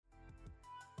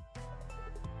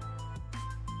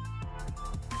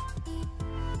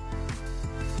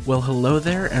Well, hello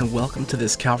there, and welcome to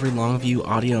this Calvary Longview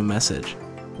audio message.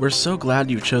 We're so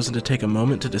glad you've chosen to take a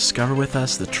moment to discover with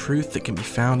us the truth that can be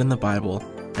found in the Bible,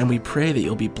 and we pray that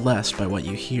you'll be blessed by what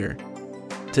you hear.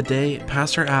 Today,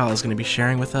 Pastor Al is going to be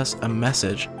sharing with us a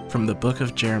message from the book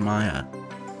of Jeremiah.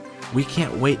 We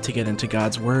can't wait to get into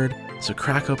God's Word, so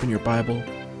crack open your Bible,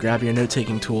 grab your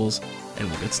note-taking tools, and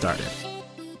we'll get started.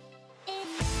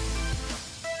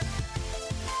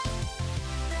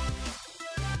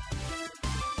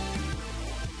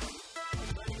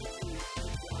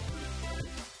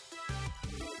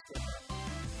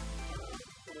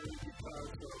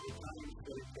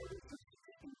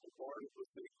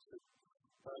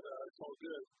 It's all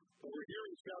good. But we're here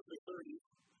in chapter 30,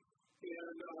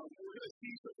 and we're going to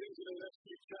see some things in the next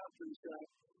few chapters that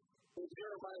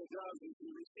Jeremiah does, and he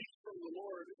receives from the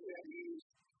Lord, and he's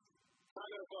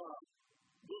kind of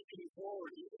looking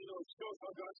forward. It shows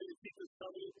how God's going to keep his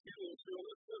covenant to Israel.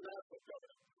 It's the national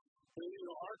covenant. And,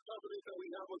 our covenant that we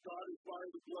have with God is by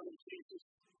the blood of Jesus.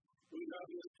 We have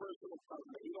this personal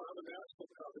covenant. We don't have a national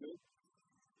covenant.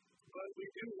 But we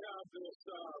do have this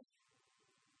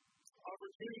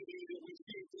opportunity that we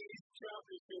see in these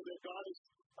chapters here that God is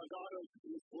a God of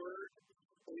His Word,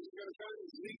 and He's going to kind of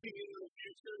leaping into the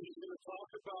future. He's going to talk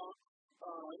about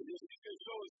He's going to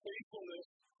show His faithfulness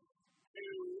to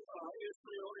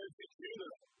Israel and to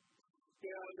Judah,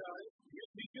 and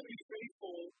He's going to be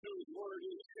faithful to His Word,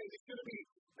 and He's going to be,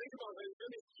 think about it, He's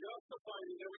going to be justified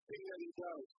in everything that He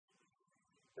does.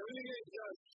 Everything that He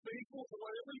does, He's faithful to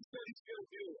whatever He said He's going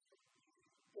to do.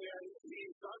 And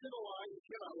he's not going to lie, he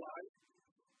cannot lie.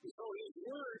 And so his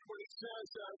word, when he says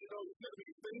that, he's going to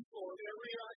be faithful in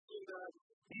every action that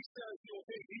he says he will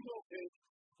take,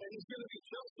 and he's going to be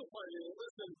justified in it.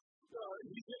 Listen,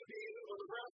 he's going to be, when the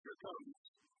rapture comes,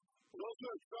 those who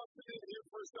have trusted in him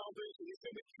for salvation, he's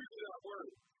going to be true to that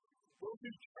word. Those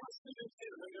who trusted in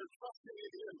him, and they're trusting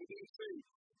in him, and being saved,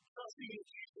 trusting in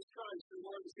Jesus Christ, and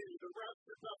Lord and Savior, the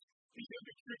rapture comes, he's going to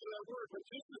be true to that word. But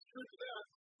just as true to that,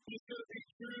 he's going to be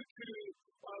true to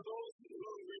those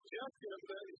who reject him,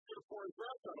 that he's going to pour his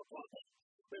wrath out upon them.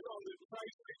 And on the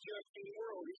Christ-rejecting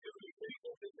world, he's going to be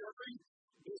faithful to every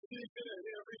decision and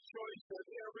every choice that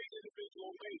every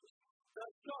individual makes.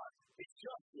 That's God. He's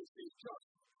justice. He's just.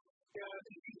 And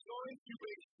he's going to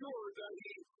make sure that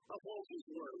he upholds his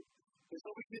word. And so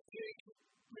we can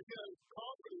have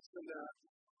confidence in that.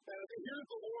 And here's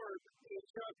the Lord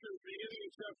beginning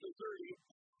in chapter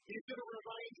 30. He's going to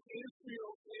remind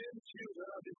Israel and Judah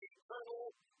of his eternal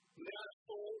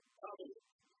national covenant.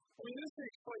 This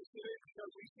takes place today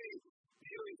because we see,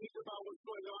 think about what's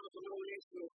going on in the Middle East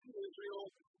with Israel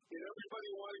and everybody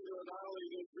wanting to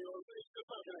annihilate Israel. It's just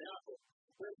not going to happen.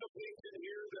 There's some things in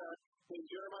here that in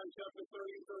Jeremiah chapter 30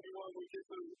 and 31, we get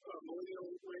the millennial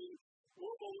reign.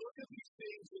 We'll look at these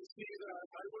things and see that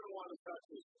I wouldn't want to touch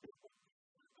this.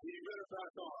 You better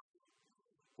back off.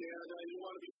 And you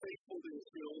want to be faithful to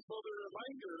Israel. So the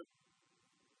reminder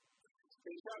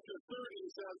in chapter 30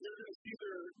 is that they're going to see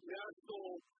their national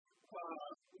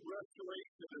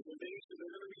restoration as a nation.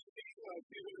 They're going to be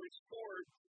being restored,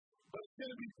 but it's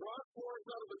going to be brought forth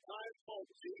out of a time called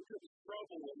Jacob's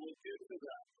trouble, and we'll get to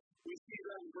that. We see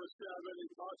that in verse 7.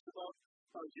 It talks about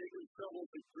Jacob's trouble,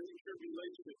 the great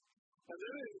tribulation. And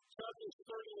then in chapters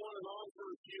 31 and on for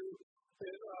a few,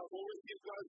 and we'll give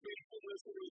God's faithfulness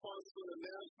in response to the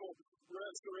national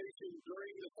restoration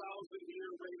during the 1,000-year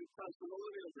reign of Christ, the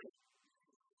millennial reign.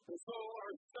 And so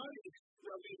our studies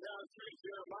that we've had through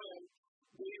Jeremiah,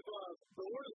 the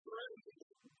Lord has threatened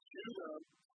Judah,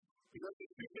 because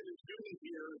he's speaking to Judah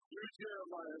here, through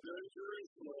Jeremiah, there in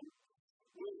Jerusalem,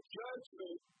 with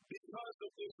judgment because of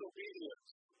disobedience.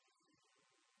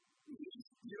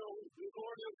 The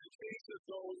Lord doesn't chasten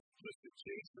those just to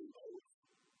chasten those.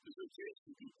 To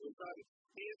chasing people. It's not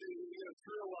easy to get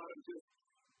through a lot of just,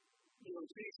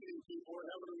 chastening people or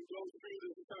having them go through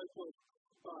this type of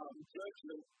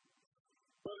judgment.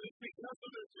 But it's because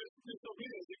of their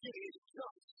disobedience. Again, he's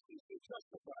just. He's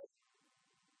justified.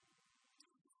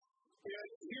 And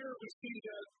here we see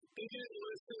that they didn't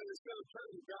listen, and instead of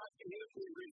turning back to him, they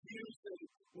refused and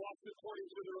walked according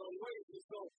to their own ways. And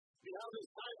so you have this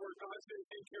time where God's going to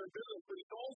take care of business, but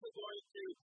he's also going to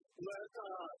let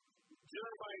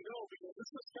Jeremiah know, because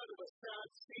this is kind of a sad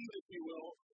scene, if you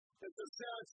will. It's a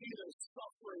sad scene of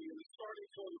suffering and it's starting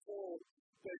to unfold.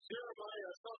 That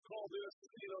Jeremiah, some call this,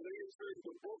 they insert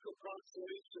the book of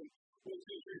consolation, which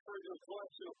is referring to a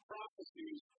collection of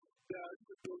prophecies that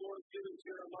the Lord given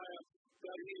Jeremiah,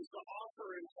 that he is to offer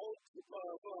in hope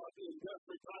in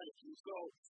desperate times. And so,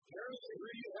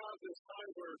 here you have this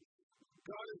time where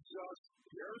God is just.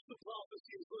 Here's the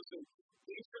prophecies. Listen,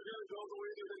 things are going to go the way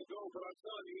they're going to go, but I'm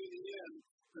telling you in the end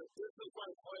that this is my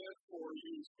plan for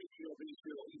you, speaking of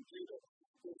Israel and Judah.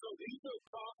 And so these are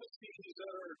prophecies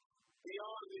that are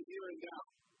beyond the here and now.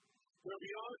 They're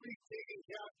beyond being taken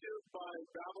captive by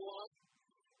Babylon.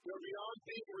 They're beyond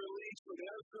being released from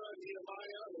Ezra and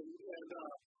Nehemiah and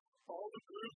all the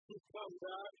groups who come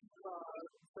back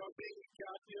from being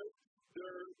captive.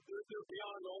 They're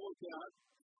beyond all of that.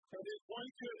 And they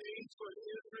point to an age when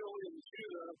Israel and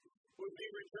Judah would be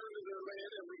returned to their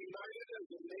land and reunited as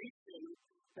a nation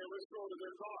and restored to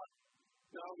their God.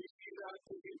 Now we see that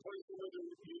taking place where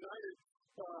they're united.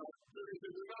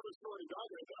 They're not restored to God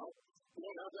right now. We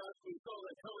don't have that. We saw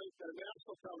that covenant, that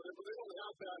national covenant, but they don't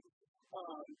have that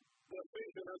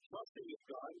faith and that trusting in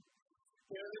God.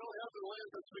 And they don't have the land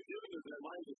that's been given to them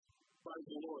either by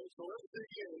the Lord. So let's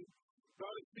dig in.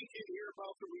 God is speaking here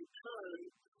about the return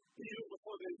even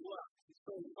before they've left.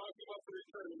 So we're talking about the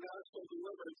return of national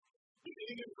deliverance.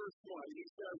 Beginning in verse 1, he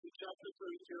says in chapter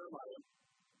 3, Jeremiah,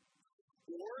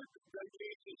 the word that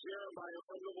came to Jeremiah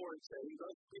from the Lord, saying,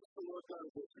 thus speaks the Lord God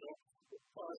of Israel,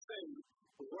 saying,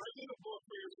 write in a book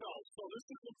for yourself. So this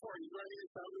is important. He's writing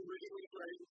it down, reading what he's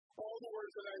writing. All the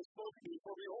words that I have spoken to you.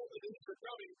 For behold, the days are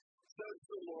coming, says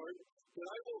the Lord, that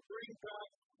I will bring back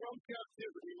from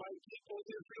captivity my people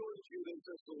Israel and Judah,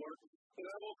 says the Lord, and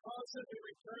I will cause them to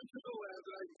return to the land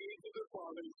that I gave to their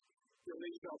fathers, till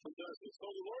they shall possess it. So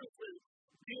the Lord has been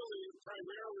dealing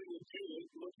primarily with Judah,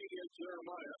 looking at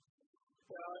Jeremiah.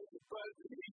 But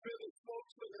he's been a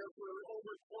spokesman there for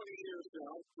over 20 years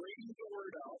now, bringing the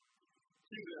word out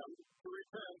to them to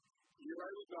repent. You're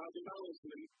right with God, they're not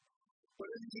listening. But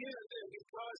in the end, and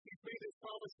because he's made his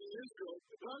promise to Israel,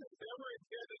 God has never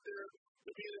intended there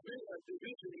to be a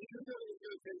division. He knew that it was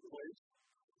going to take place.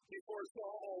 He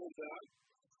foresaw all of that.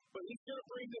 But he's going to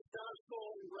bring this national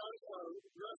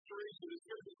restoration. It's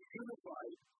going to be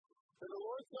unified. And the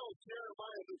Lord tells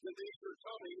Jeremiah that the days are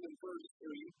coming in verse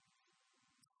 3,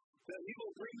 that he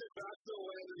will bring them back to the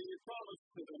land that he had promised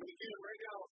to them. And again, right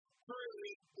now,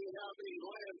 currently they have a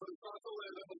land, but it's not the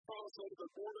land that was promised them. The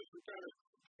borders are kind of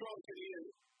shrunken in.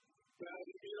 And,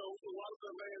 a lot of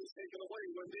their land is taken away.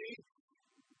 When they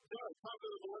come to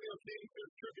the millennium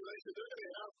tribulation, they're going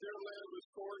to have their land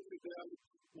restored to them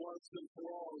once and for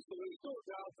all. So there's no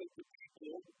doubt that the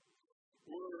people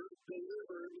were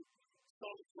delivered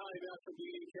sometime after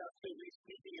being in captivity,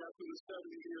 speaking after the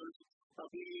 70 years of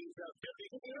being in captivity.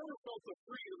 But they never felt the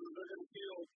freedom that they're going to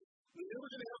feel. They never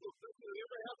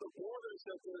have the borders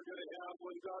that they're going to have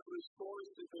when God restores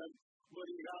to them what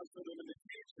he has for them in the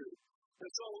future.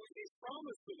 And so his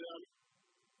promise to them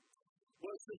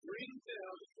was to bring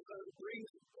them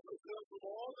from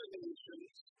all the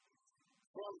nations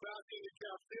from back into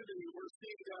captivity. We're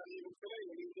seeing that even today.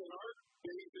 And even in our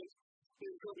days,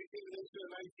 Israel became a nation in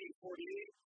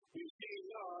 1948. We've seen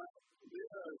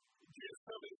Jews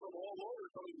coming from all over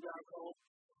coming back home.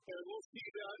 And we'll see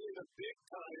that in a big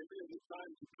time in the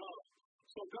time to come.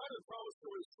 So God has promised to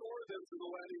restore them to the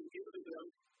land he had given to them.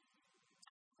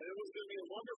 And it was going to be a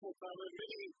wonderful time. And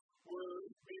many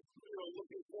were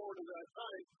looking forward to that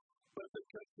time. But the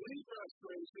complete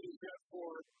restoration is yet for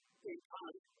a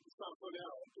time. It's not for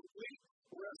now. A complete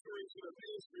restoration of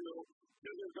Israel to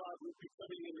their God will be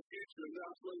coming in the future. And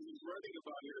that's what he's writing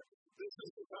about here. This is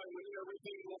the time when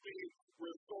everything will be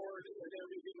restored and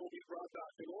everything will be brought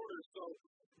back in order. So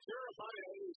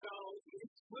Jeremiah is now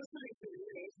listening to the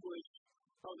English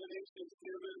of the nations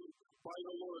given by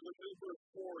the Lord. Look at verse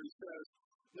 4. He says,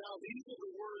 now these are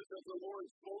the words that the Lord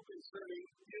spoke concerning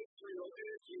Israel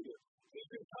and Judah.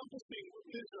 He's encompassing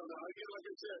Israel now. Again, like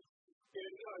I said,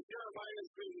 and Jeremiah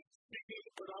has been speaking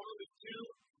predominantly to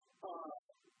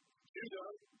Judah,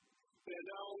 and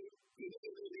now in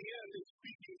the end, it's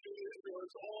speaking to Israel.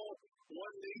 It's all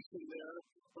one nation there.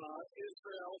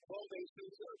 Israel, all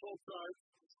nations, both sides,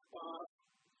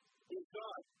 with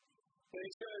God. And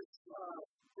he says,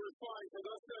 verse 5, for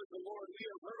thus says the Lord, we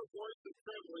have heard a voice of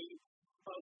trembling,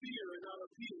 of fear and not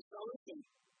of peace. Now listen,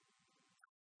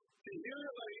 to hear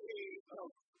like a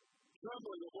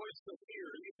trembling, a voice of fear,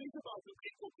 and you think about the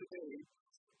people today,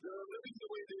 they're living the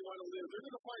way they want to live. They're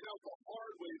going to find out the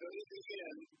hard way that in the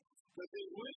end, that they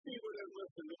wish they would have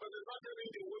listened, but they're not going to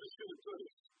be would have, should have, could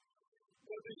have.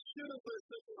 But they should have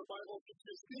listened to the Bible, which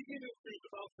is speaking the truth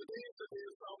about the days of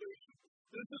their salvation.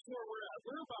 This is where we're at.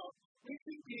 We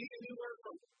can be anywhere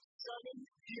from 7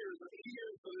 years or 8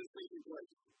 years for this taking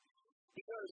place.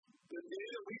 Because the day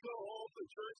that we go home, the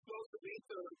church goes to meet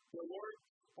the Lord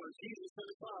or Jesus in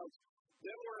the clouds,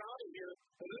 then we're out of here,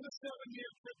 and then the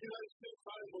 7-year tribulation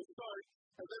time will start,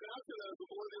 and then after that, the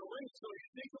millennial reign. So you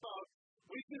think about,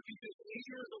 we could be just 8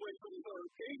 years away from this, or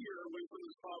a year away from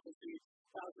this prophecy,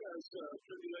 as this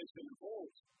tribulation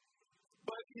unfolds.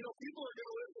 But, people are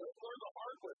going to learn the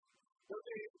hard way. What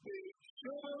they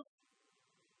should have,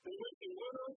 they wish they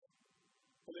would have,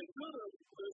 and they could have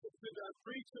listened to that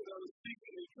preacher that was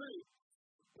speaking the truth.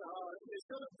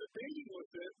 Instead of debating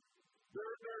with it,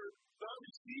 they're not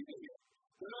receiving it.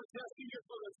 They're not testing it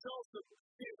for themselves to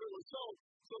see if it was so.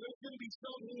 So there's going to be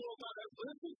some who will not have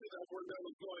listened to that word that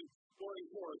was going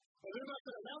forth. And they're not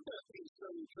going to have that peace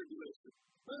during the tribulation.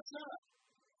 That's not.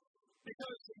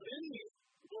 Because many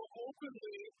will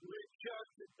openly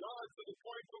reject God to the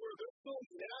point where they're so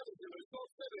mad at him, they're so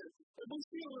upset at him. And we'll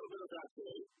see a little bit of that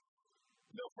today.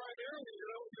 Primarily,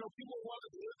 people want to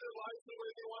live their lives the way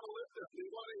they want to live them. They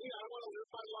want to, I want to live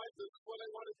my life. This is what I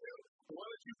want to do. Why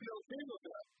don't you be okay with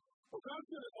that? Well, God's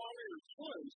going to honor your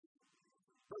choice.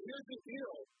 But here's the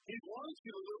deal. He wants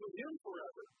you to live with him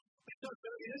forever. Because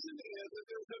there is in the end,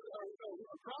 there's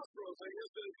a crossroads, I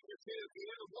guess, that you can say at the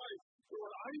end of life,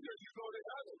 where either you go to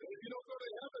heaven. And if you don't go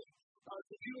to heaven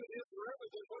to be with him forever,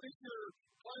 then what is your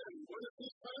plan? What is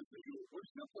his plan for you? What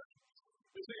is your plan?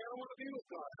 You say, I don't want to be with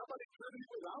God. How about eternity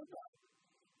without God?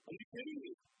 Are you kidding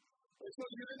me? And so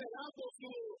you're going to have those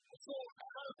who are so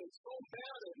adamant, so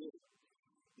mad at him.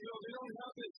 They don't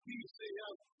have this peace. They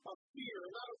have a fear.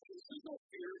 Not a peace. There's no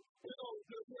fear. There's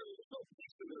no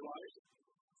peace in their life.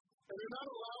 And they're not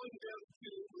allowing them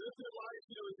to live their life,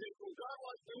 and think, well, God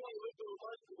wants, they want to live their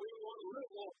life the way we want to live.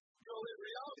 Well, in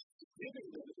reality, he's giving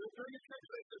them. During the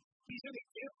tribulation, he's going to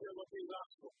give them what they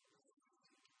ask for.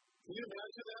 Can you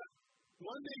imagine that?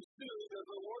 One day soon, that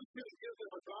the Lord's going to give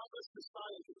them a godless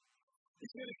society.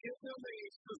 He's going to give them a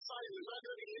society. There's not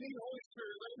going to be any Holy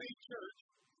Spirit, there's not going to be any church,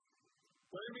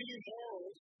 there's not going to be any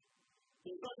morals,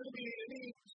 there's not going to be any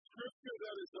scripture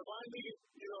that is divinely,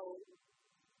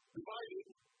 divided,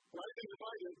 rightly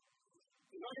divided.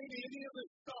 There's not going to be any of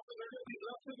this stuff, and they're going to be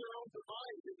left in their own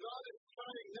device. And God is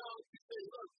trying now to say,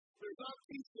 look, there's not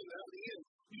peace in that in the end.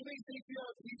 You may think you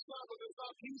have peace now, but there's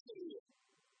not peace in the end.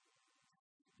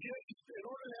 In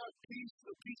order to have peace,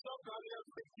 the peace of God, you have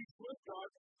to make peace with God,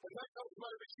 and that comes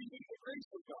by receiving the grace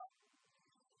of God.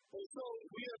 And so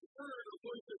we have heard of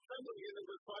those that trembling in it,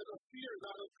 but by the fear,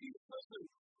 not of peace. Listen,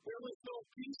 there is no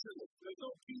peace in it. There's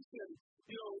no peace in,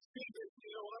 seeing that,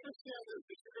 understand this,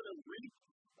 that you're going to reap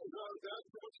that's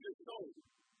what you're sown.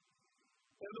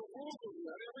 And the world will do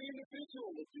that. Every individual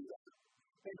will do that.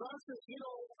 And God says,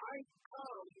 I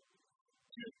come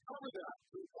to cover that,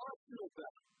 to wash you of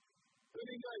that. Then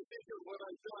you guys think of what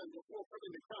I've done before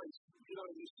coming to Christ.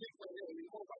 You shake my hand, you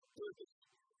know about goodness.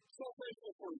 So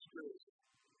thankful for his grace.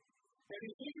 And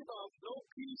you think about no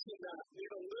peace in that,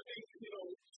 living,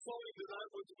 sowing to that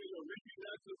which we are reaping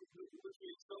that which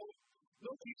we sow.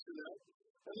 No peace in that.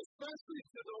 And especially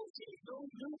to those who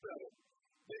knew better.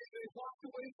 They walked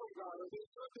away from God, or they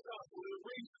took the gospel, they were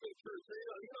raised in the church.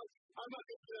 I'm not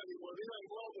going to do that anymore. They're like,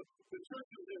 well, the church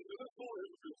is in, they're not for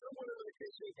it, or whatever the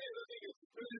case is. The thing is,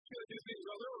 they're just going to do things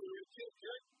on their own.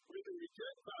 We can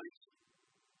reject Christ,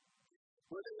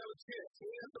 but they have a chance.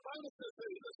 And the Bible says,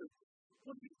 hey, listen,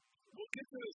 we'll get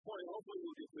to this point. Hopefully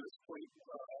we'll get to this point.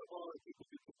 Well, I think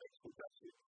we'll get to the next one,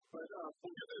 actually. But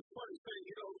we'll get to this point and say,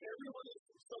 everyone is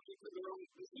subject to their own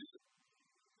decision.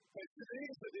 And today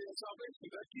is the day of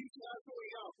salvation. That keeps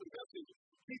echoing out. The message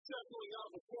keeps echoing out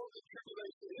before the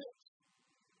tribulation hits.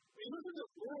 Look at the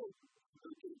world,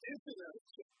 the condition that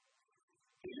it's in.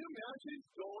 Can you imagine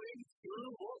going through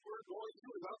what we're going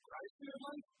through without Christ in your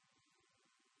life?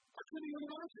 I couldn't even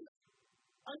imagine it.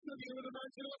 I couldn't even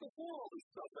imagine it before all this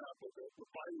stuff happened. The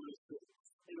virus,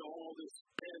 all this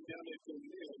pandemic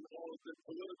and all of the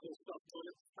political stuff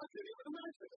going on. I couldn't even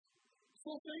imagine it.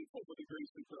 So thankful for the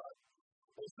grace of God.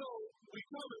 And so we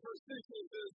come in verse 6 and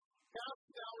it says, hast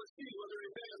thou received whether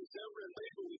a man is ever in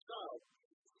labor with child?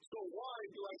 So why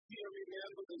do I see every man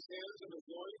with his hands and his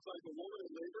loins like a woman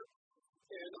in labor?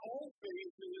 And all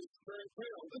faith is very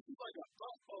pale. This is like a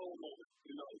uh-oh moment,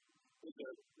 with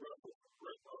that and,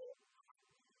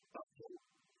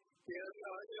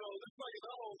 this is like an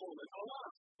uh-oh moment.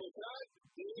 So that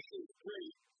day is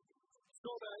great,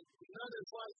 so that none is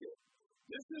like it.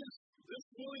 This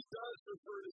really does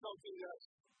refer to something that's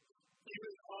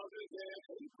even other than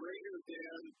and greater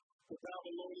than the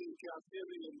Babylonian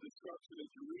captivity and destruction of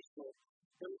Jerusalem.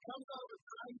 And it comes out of a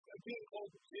time of being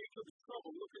called Jacob's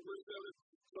trouble. Look at verse 7.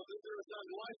 So that there is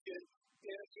none like it,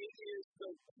 and it is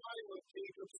the time of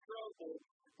Jacob's trouble,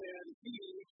 and he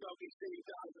shall be saved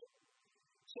out of it.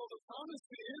 So the promise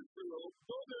to Israel,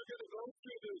 though they're going to go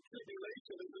through the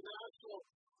tribulation and the national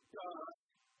death,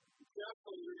 they're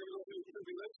going to go through the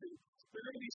tribulation, they're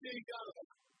going to be saved out of it.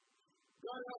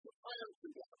 God has a plan for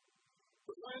them.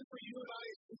 The plan for you and I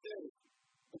today.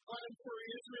 The plan for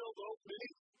Israel, though many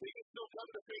think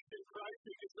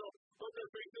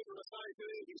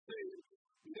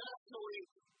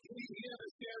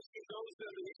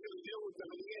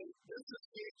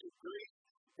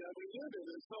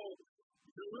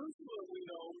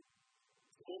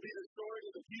will be destroyed,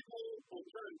 and the people will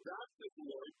turn back to the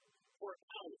Lord for a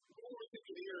time. What are we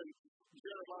thinking here in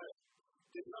Jeremiah?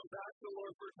 They come back to the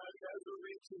Lord for a time. Ezra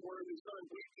reads the word. They started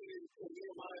weeping in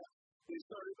Nehemiah. They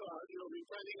started,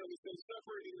 repenting of sin,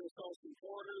 separating themselves from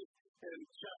foreigners. In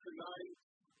chapter 9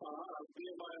 of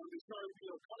Nehemiah, they started,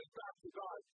 coming back to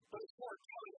God. But it's for a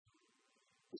time.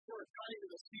 It's for a time in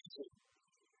the season.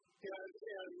 And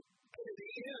in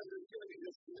the end, there's going to be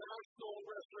this national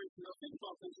restoration. Now, think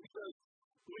about this because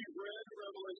we've read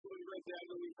Revelation, we've read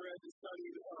Daniel, we've read and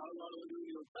studied a lot of the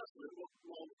New Testament,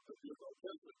 well, the Old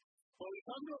Testament. But we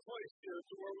come to a place here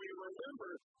to where we remember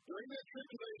during that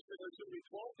tribulation, there's going to be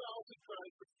 12,000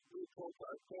 tribes,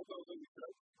 12,000,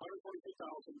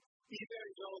 144,000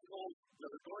 evangelicals that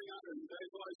are going out and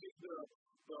evangelizing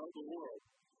the world.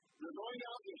 They're going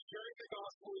out and sharing the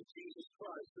gospel of Jesus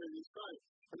Christ during this time.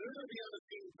 And they're going to be on the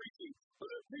scene preaching. But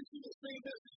they're preaching the same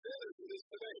message then as it is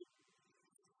today.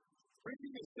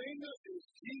 Preaching the same message,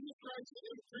 Jesus Christ and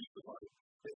Him crucified.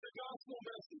 It's the gospel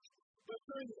message. But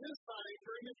during this time,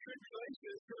 during the tribulation,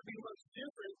 it's going to be much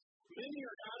different. Many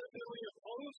are adamantly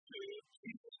opposed to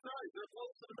Jesus Christ. They're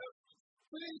opposed to the message.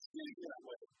 But it ain't sitting that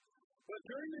way. But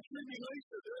during the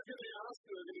tribulation, they're going to ask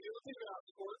you, they're going to give us the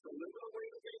gospel, to live in a way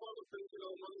that they want to think,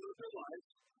 want to live their lives.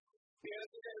 And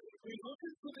we look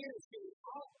into this and see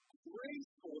how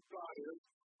graceful God is,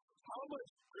 how much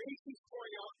grace is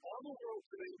pouring out on the world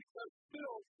today, because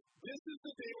still, this is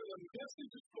the day when the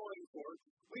message is going forth.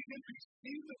 We can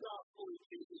receive the gospel of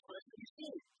Jesus Christ and be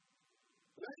saved.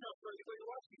 And that's not for anybody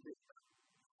watching this.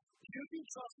 You can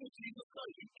trust in Jesus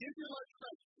Christ. You give your life to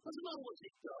Christ. It doesn't matter what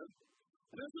you've done.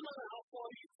 It doesn't matter how far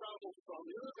you've traveled from.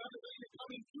 It doesn't matter that you're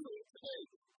coming through it today,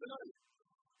 tonight.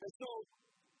 And so,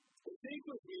 think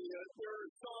with me that there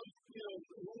are some,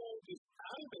 who will just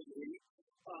adamantly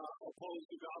oppose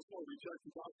the gospel or reject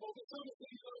the gospel. But some will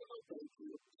say, no, thank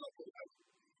you.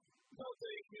 No,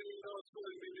 thank you. It's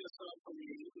really maybe it's not for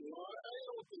me. I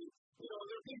don't think,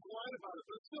 they're being quiet about it.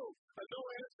 But still, a no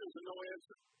answer is a no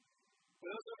answer. It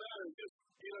doesn't matter. Just,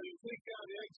 you click down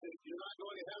the exit. You're not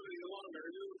going to heaven any longer.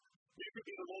 You could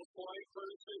be the most polite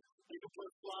person. You could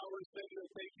put flowers, send a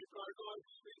thank you card on the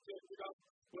street,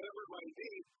 whatever it might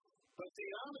be. But the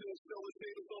reality is still the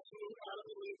same as those who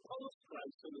adamantly oppose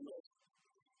Christ in the midst.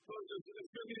 So it's going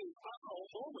to be an uh-oh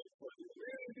moment for you.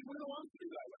 We don't want to do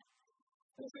that way.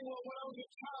 They say, well, when I was a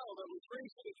child, I was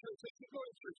raised in the church. I used to go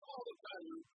to church all the time.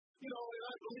 And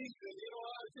I believed in,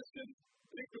 I just didn't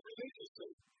think of religious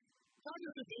thing. Not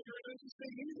just a big religious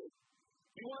thing either.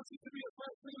 He wants it to be a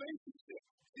fresh relationship.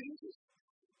 Jesus.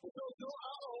 And so no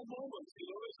uh-oh moments,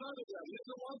 there's none of that. He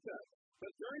doesn't want that.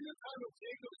 But during the time of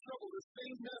Jacob's trouble, the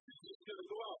same message is going to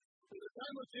go out. In the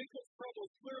time of Jacob's trouble,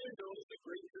 clearly known as the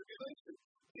Great Tribulation.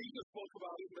 Jesus spoke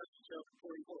about it in Matthew chapter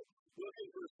 24. Look at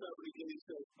verse 7 again. He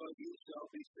says, but you shall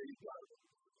be saved by it.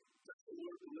 That's the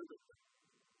Lord delivered.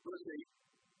 Verse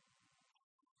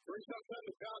 8. For it shall come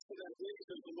to pass in that day,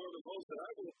 says the Lord of hosts, that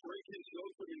I will break his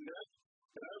yoke from your neck,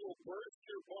 and I will burst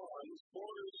your bonds.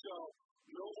 Foreigners shall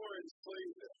no more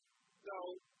enslave them. Now,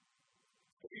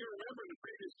 if you remember in the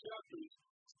previous chapters,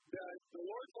 that the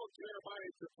Lord told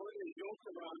Jeremiah to put a yoke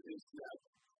around his neck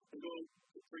and go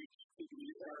to preach to the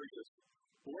areas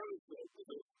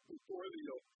before the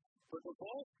yoke. But the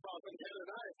false prophet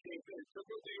Hananiah came in, took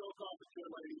the yoke off of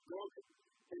Jeremiah, and he broke it.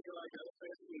 Thinking like that,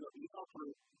 the upper,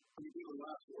 would be the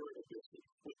last word of this.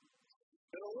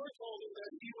 And the Lord told him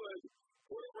that he would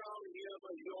put around him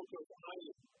a yoke of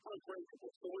iron,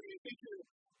 unbreakable. So when you think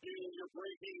you're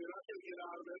breaking, you're not going to get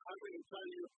out of it, I'm going to tell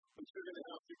you what you're going to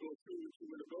have to go through, what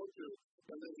you're going to go through,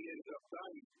 and then he ended up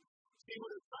dying. See,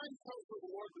 when the time comes for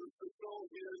the Lord to fulfill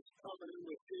his covenant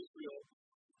with Israel,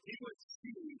 he would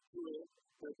see to it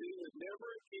that they would never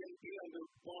again be under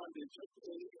bondage of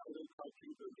any other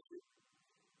country than the Jews.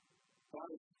 God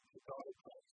is the God of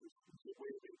justice. It's the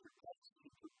way they protect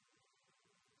people.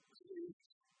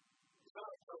 It's not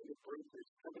a covenant break,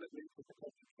 it's a covenant made for the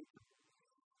country.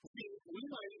 See, we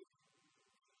might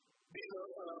be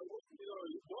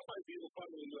what might be the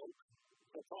final yoke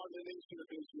upon the nation of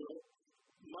Israel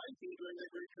might be during the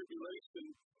Great Tribulation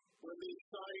when they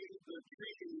signed the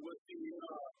treaty with the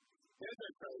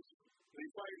Antichrist. They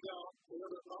find out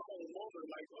another awful moment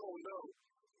like, oh no.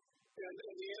 And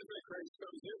the Antichrist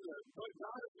comes in there. But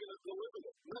God is going to deliver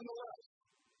them. Nonetheless,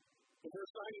 the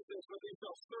verse 9 says, but they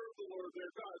shall serve the Lord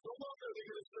their God. No longer are they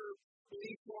going to serve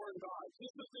any foreign gods.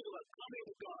 This is the coming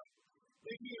of God.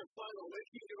 Making it final,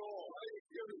 making it all. I ain't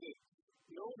everything.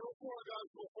 No foreign gods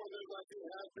before them like they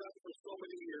have done for so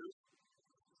many years.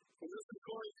 And this is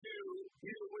going to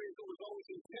be the way it was always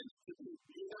intended to be,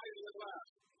 united at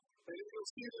last. And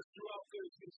you'll see this throughout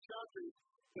these chapters,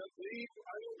 that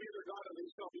I will be their God, and they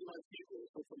shall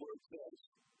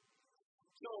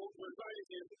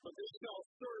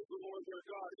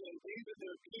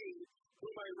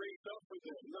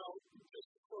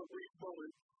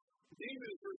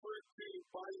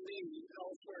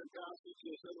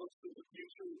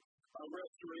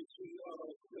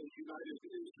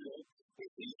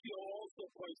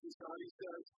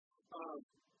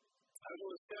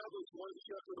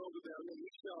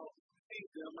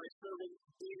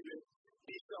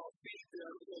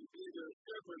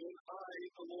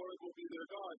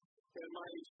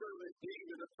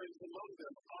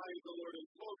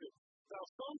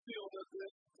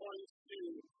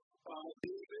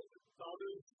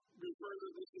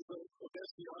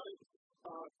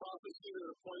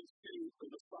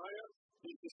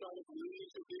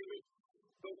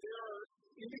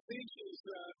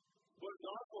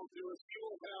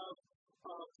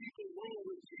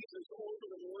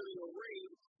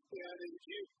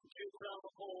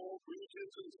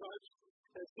such.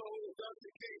 And so, if that's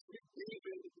the case with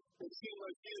David, it seemed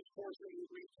like his portion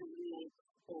would be to rule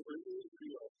over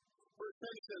Israel. Verse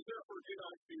 10 says, therefore do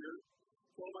not fear,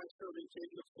 for my servant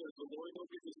Jacob says, the Lord will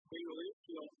give his fatal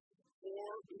Israel. For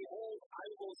behold, I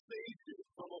will save you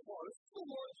from afar. This is the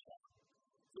Lord's word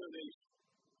to the nation.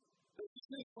 This is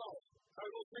his promise. I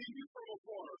will save you from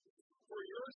afar. For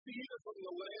your seed are from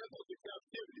the land of the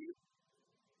captivity.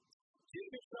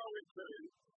 Jacob shall return,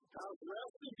 have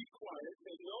rest and be quiet,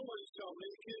 and no one shall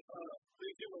make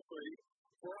him afraid.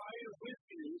 For I am with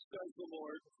you, says the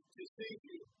Lord, to save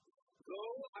you.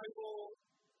 Though I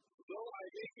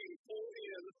make a full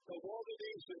end of all the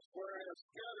nations where I have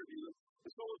scattered you,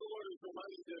 and so the Lord is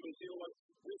reminding them, and you know what,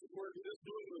 this word, this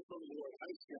doing was from the Lord. I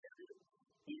scattered you.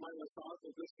 You might have thought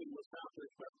that this thing was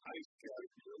happening, but I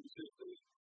scattered you.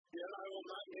 Yet I will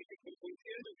not make a complete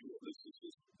end of you. This is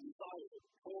just solid,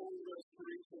 total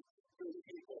restoration for the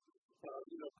people.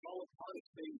 Call upon his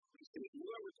name,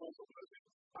 whoever calls upon his name.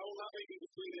 I will not make a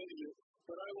complete end of you,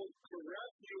 but I will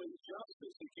correct you in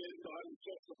justice. Again, God is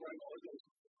justifying all of this.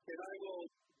 And I will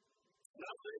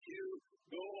not let you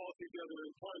go altogether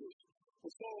in punish.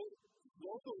 And so,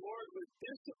 though the Lord would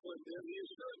discipline them, he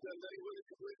assured them that he wouldn't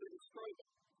completely destroy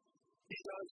them. He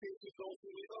does things to those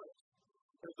whom he loves.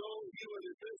 And though he would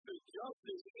administer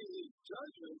justice in his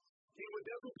judgment, he would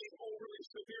never be overly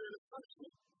severe in his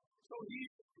punishment. So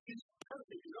he's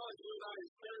perfect. You and I,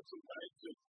 as parents, sometimes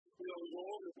go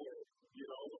overboard,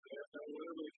 and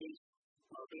whatever the case,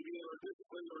 maybe in our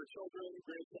discipline, our children,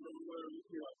 grandchildren, whatever,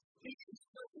 he's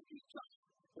perfect, he's just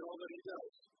in all that he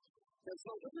does. And so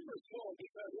look at verse 12,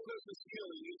 because who does this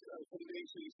healing for the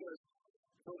nation? He says,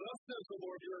 for thus says the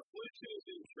Lord, your affliction is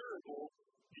incurable,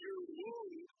 your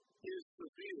wound is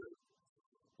severe.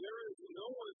 There is no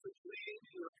one to plead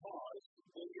your cause,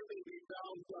 and you may be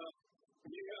bound up,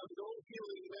 and you have no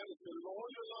healing medicine, and all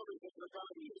your lovers have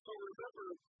forgotten you. So remember,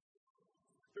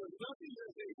 there's nothing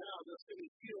that they have that's going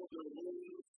to heal their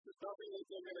wounds. There's nothing that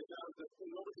they're going to have that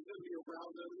nobody's going to be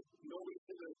around them. Nobody's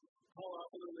going to call out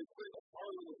for them. They quit a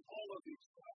part of all of these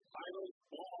idols,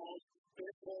 balls,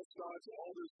 baseball shots,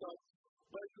 all this stuff.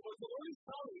 But what the Lord is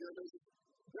telling them is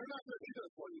they're not going to be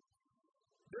there for you.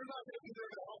 They're not going to be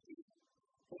there to help you.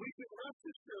 But we can rest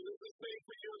assured that this thing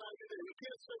for you and I today. We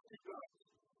can't serve two gods.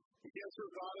 We can't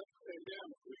serve God and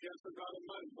damn. We can't serve God and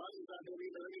money. Money's not going to be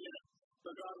there in the end.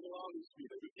 The God will always be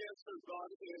there. We can't serve God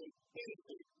in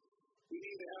anything. We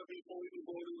need to have people who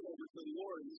devoted over to the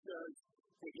Lord. He says,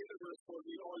 again in verse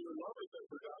 14, all your lovers have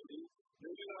forgotten you.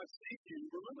 They do not seek you.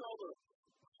 Remember all the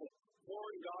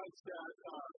foreign gods that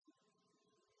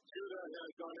Judah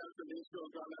had gone after, and Israel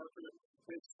had gone after,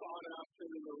 they sought after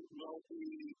the wealthy,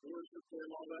 worship them,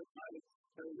 all that kind of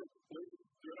thing.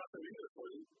 They're not going to be there for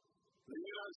you. They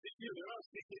do not seek you. They're not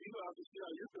seeking you out to see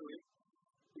how you're doing.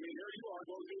 I mean, here you are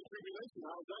going through tribulation.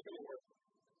 How is that going to work?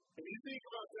 If you think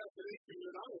about that today,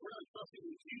 we're not trusting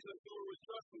in Jesus, who are we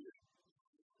trusting in?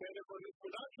 And if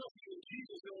we're not trusting in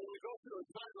Jesus, then when we go through a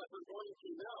time like we're going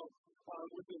through now,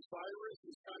 with this virus,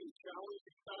 this kind of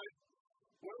challenging time,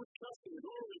 what are we trusting in?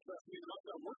 Who are we trusting in? How's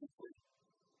that working for you?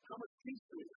 How much peace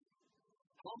do you have?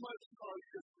 How much are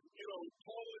you,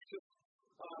 totally just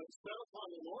set upon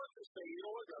the Lord and say, you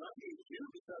know what, God, I need you,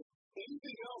 because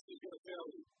anything else is going to fail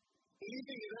you.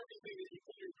 Anything and everything that you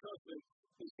put your trust in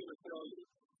is going to fail you.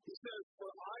 He says,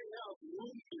 for I have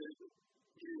wounded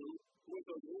you with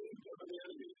the wound of an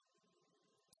enemy,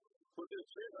 with the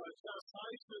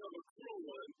chastisement of a cruel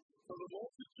one, for the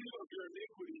multitude of your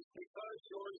iniquities, because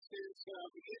your sins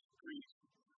have increased.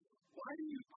 Why do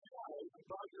you cry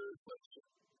about your affliction?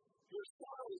 Your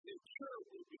sorrow is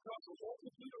incurable because the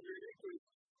multitude of your iniquities,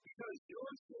 because your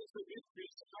sins have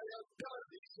increased. I have done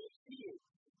these things to you.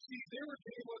 See, they were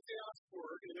getting what they asked for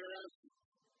in their asking.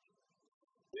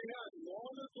 They had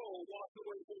long ago walked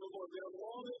away from the Lord. They had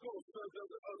long ago served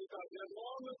other gods. They had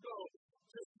long ago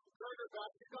just turned their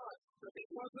back to God. But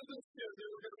because of this sin, they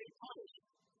were going to be punished.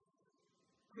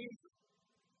 I mean,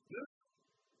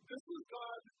 this was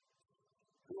God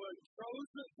who had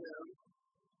chosen them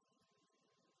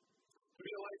to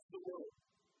be a light to the world.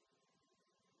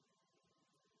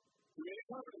 He made a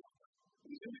covenant with them.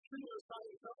 He's in the tree of the side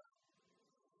of the covenant.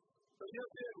 But yet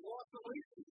they had walked away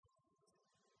from him.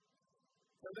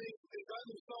 And they got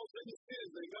themselves into sin.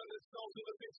 They got themselves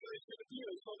into things that they shouldn't do.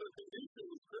 And so their condition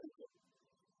was critical.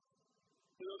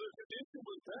 Their condition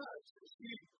was bad. She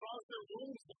caused their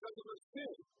wounds because of her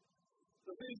sin.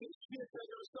 The things that she had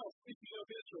done herself, speaking of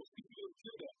Israel, speaking of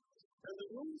Judah. And the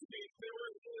wounds, they were,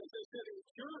 as they said,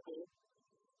 incurable.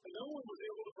 And no one was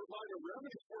able to provide a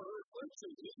remedy for her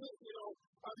afflictions.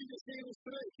 I think the same as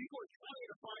today. People are trying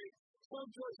to find some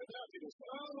choice of happiness.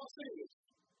 I'll say this.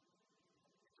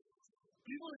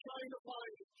 People are trying to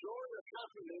find joy or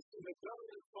happiness in the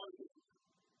government funding.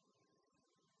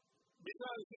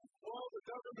 Because, well, the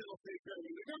government will take care of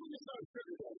you. The government's not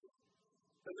sugarcoating.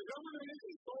 And the government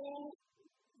is so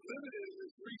limited in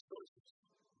its resources.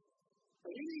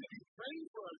 And we need to be praying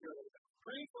for our government,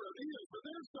 praying for our leaders. But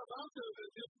there's some out there that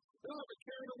just don't have a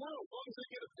care in the world. As long as they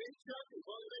get a paycheck, as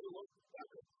long as they don't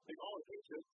they call it a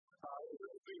paycheck. It's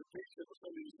a bigger paycheck for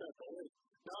somebody who's got to win.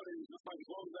 Nowadays, it's like as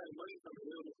long as I have money coming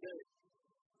in, it'll pay.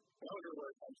 I don't know where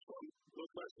it comes from.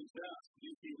 Those questions asked,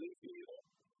 UP, Lincoln, you know.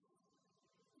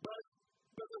 But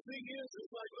the thing is,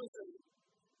 it's like, listen,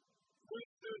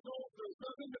 there's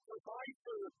nothing to provide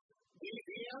for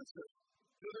the answer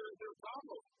to their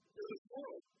problem, to this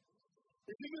world.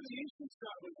 If even the ancients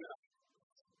got with that,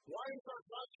 why is our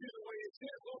country the way it's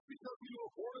is? Well, because we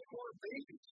aborted more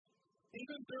babies.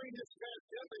 Even during this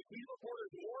pandemic, we've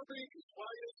aborted more babies. Why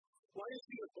are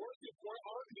the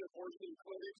abortion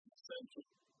clinics essential?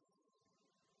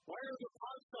 Why are the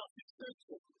pawn shops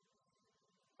essential?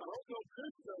 I hope no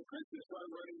Christians are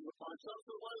running the pawn shops,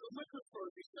 so why are the liquor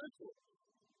stores essential?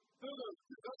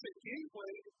 That's a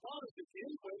gateway. Thought is a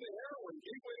gateway to heroin,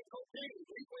 gateway to cocaine,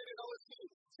 gateway to LSD.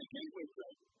 It's a gateway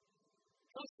drug.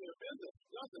 Trust me, I've been there.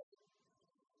 Nothing.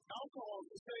 Alcohol is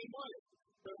the same way.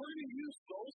 But we're going to use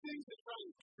those things to try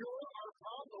and cure our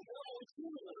problem. We're always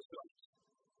fooling ourselves.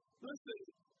 Listen,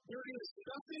 there is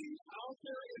nothing out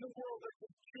there in the world that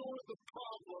can cure the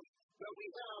problem that we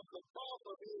have. The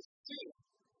problem is sin.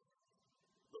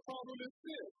 The problem is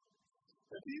sin.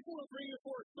 And people are bringing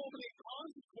forth so many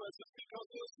consequences because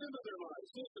of the sin of their lives.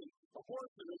 Listen,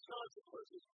 abortion has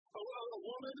consequences. A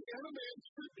woman and a man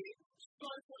should be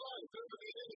scarred for life. There would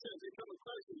be any sense they come to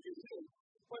Christ and get healed.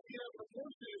 But yet,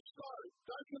 abortion is scarred.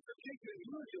 God can forgive you and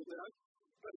you heal that.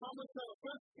 But how much that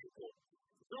affects people?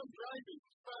 Drunk driving,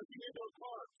 smashing into a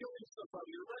car, killing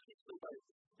somebody, or wrecking somebody.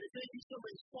 They taking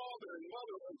somebody's father and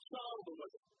mother and child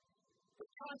away. The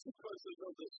consequences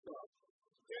of this stuff.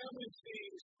 Families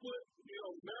being split,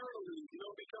 maritally,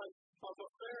 because of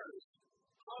affairs.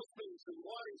 Husbands and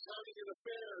wives having an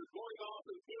affair, going off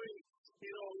and doing,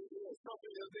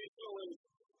 something that they feel is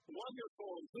wonderful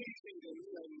and pleasing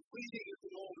and fleeting at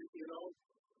the moment,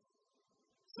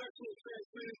 Sexual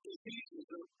transmitted diseases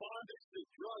or bondage to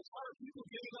drugs. How are people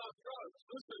getting off drugs?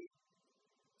 Listen,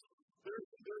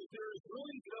 there's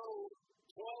really no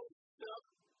 12-step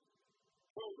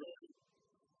program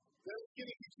that's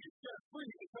getting you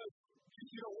step-free because,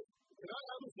 and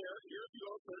I was there years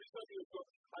ago, 30-something years ago.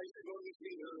 I used to go to these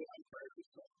meetings early on prayer and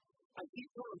stuff. I keep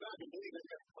coming back and believe I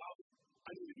got a problem.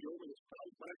 I need to be over this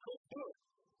problem, but I couldn't do it.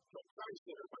 So Christ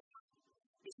there.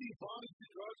 You see, bondage to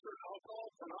drugs or alcohol,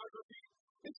 pornography,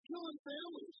 it's killing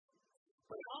families.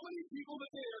 But how many people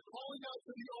today are calling out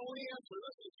to the only answer?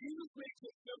 Listen, Jesus makes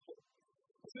it simple.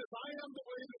 He says, I am the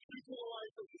way, the truth, and the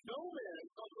life, and no man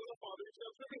comes to the Father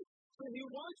except through me. So he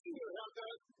wants you to have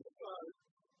that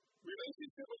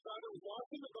relationship with God and walk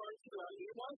in the garden of God. He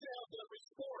wants to have that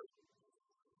restored.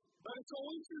 But it's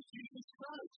only through Jesus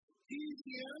Christ. He's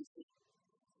the answer.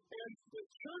 And the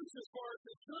church, as far as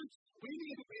the church, we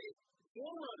need to be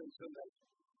forerunners in that.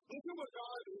 Look at what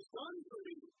God has done for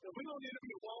me. And we don't need to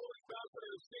be wallowing back in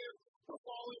our sin or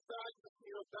falling back,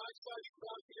 backsliding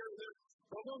back here and there.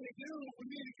 But when we do, we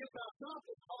need to get back up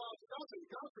and call out to God and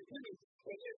God forgive me.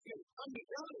 And it can come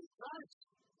together in Christ.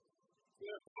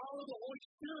 The power of the Holy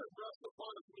Spirit rests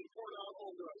upon us and be poured out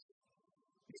over us.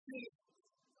 You see,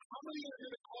 how many are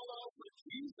going to call out for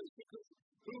Jesus because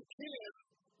who can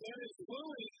and is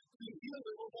willing to heal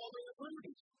them of all their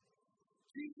infirmities?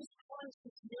 Jesus Christ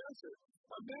is the answer.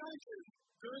 Imagine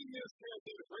during this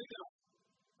pandemic right now,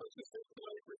 let's just take the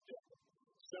light for a second.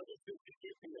 7:52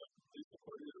 p.m. is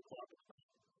according to the clock.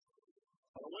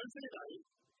 On Wednesday night,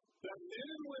 that men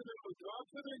and women would drop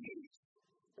to their knees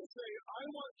and say, I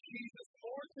want Jesus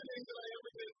more today than I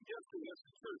ever did yesterday. That's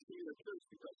the church, being a church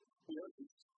because we have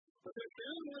Jesus. But the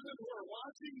men and women who are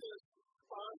watching this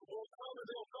will come and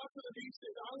they'll drop to their knees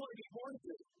and say, I want to be born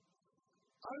again.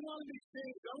 I want to be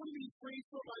saved. I want to be free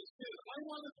from my sin. I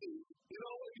want to be,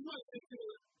 you might think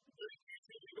you're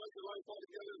YouTube, you got your life all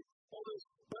together, all this,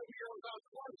 but you're without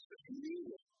Christ, but you need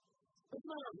it. Doesn't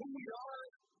matter who we are,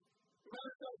 no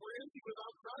matter if we're empty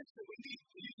without Christ, and we need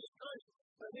Jesus Christ.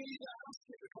 And they need to ask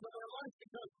you to come into our life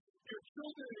because your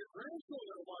children and your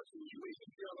grandchildren are watching you. We can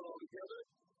have it all together.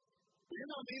 But you're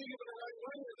not meeting them in the right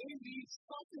way, and they need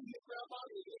something to grab out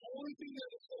of you. The only thing that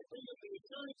is going to bring them to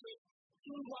eternity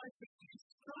through life is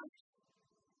Jesus Christ.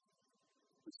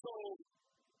 So,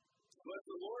 what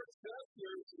the Lord says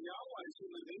here is the allies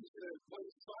in the nation that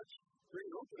place such bring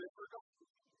hope and they forgot.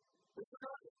 They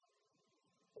forgot it.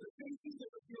 And the same thing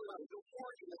that we feel like the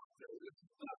warning out there. There's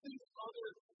nothing other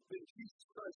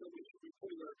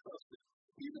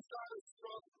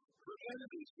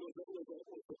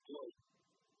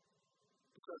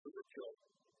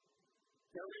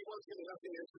have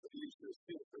the answer to these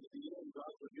things, but at the end,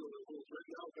 God will heal their wounds. Right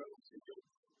now, God will heal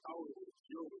our wounds,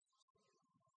 your wounds.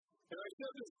 And I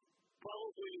said this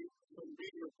probably from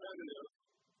being repetitive,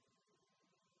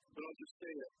 but I'll just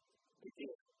say it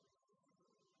again.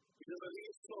 Because I think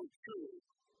it's so true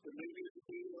that maybe it's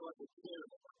being like a kid,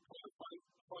 kind of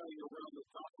flying around the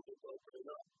top of it, open it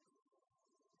up.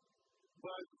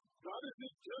 But God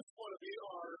doesn't just want to be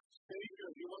our Savior,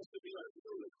 He wants to be our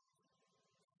healer.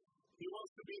 He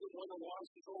wants to be the one that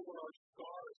washes over our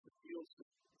scars and heals them,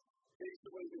 takes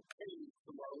away the pain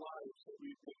from our lives that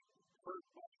we've been hurt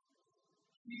by.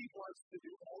 He wants to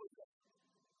do all of that.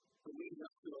 But we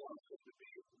have to allow Him to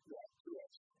be that to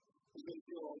us. He's going to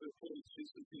heal all their pain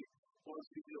just as He wants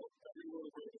to heal every one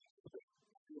of our needs.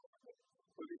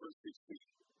 Look at verse 16.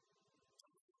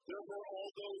 Therefore, all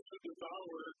those who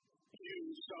devour you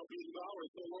shall be devoured.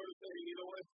 The Lord is saying, you know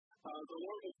what? The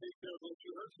Lord will take care of those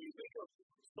who hurt you. Think of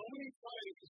so many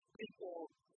times people,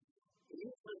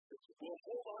 new Christians, will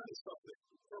hold on to something.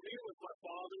 For me, it was my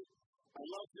father. I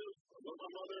loved him. I love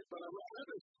my mother. But I had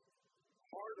this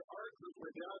hard heart with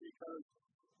my dad because,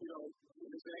 you know,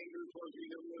 his anger towards me,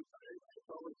 I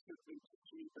always just been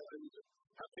teaching that I need to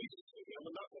have patience with him.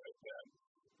 I'm not like that.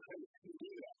 I couldn't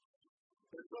do that.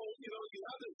 And so, you know, you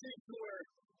have this thing to where,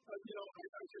 you know,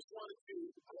 I just wanted to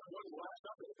lash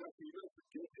out at him, even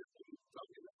forgive him and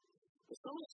something like that. But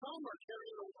some are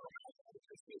carrying over around and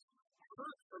just get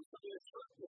hurt from something that's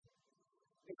hurt them.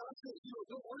 And God says, you know,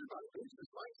 don't worry about it. Don't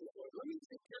just fight it. Let me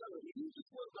take care of it. You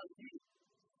just worry about you.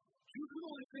 You can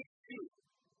only think you.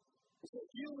 So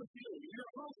deal with you. Your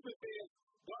husband may have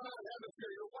gone out and had an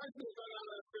affair. Your wife may have gone out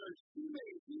and had an affair. She may,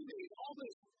 all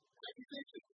this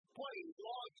accusation, playing,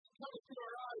 logs, coming through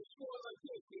our eyes, going like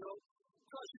this, you know,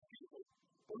 crushing people.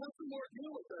 But let the Lord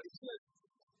deal with that. He said,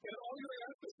 and all your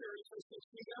adversaries, verse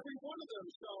 16, every one of them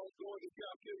shall go into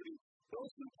captivity.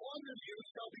 Those who plunder you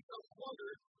shall become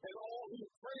plundered, and all who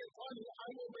prey upon you I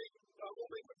will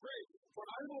make afraid. For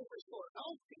I will restore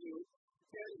health to you,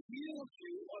 and heal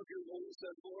you of your wounds,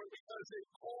 said the Lord, because they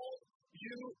called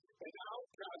you an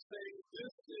outcast, saying,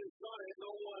 this is Zion,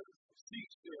 no one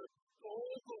seeks her.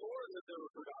 Oh, the Lord has never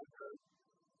forgotten her.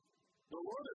 The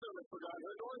Lord has never forgotten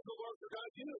her, nor has the Lord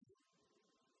forgotten you.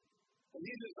 And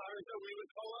He desires that we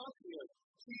would call out to Him.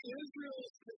 See,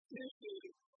 Israel's condition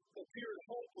appeared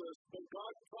hopeless, but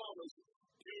God promised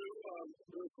to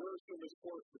reverse the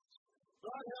misfortunes.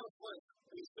 God had a plan,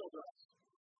 and He still does.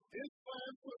 His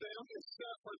plan for them is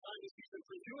set for time and season.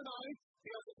 For you and I, He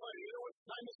has a plan. You know what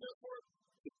time is set for?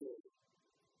 Today.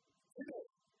 Today.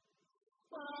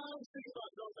 I was thinking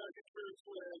about going back to church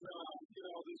when, you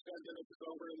know, this pandemic is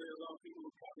over and there's a lot of people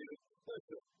who come in.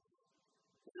 Listen,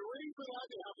 if you're waiting for that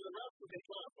to happen, the rest of the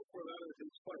class before that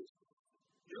takes place.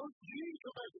 You need to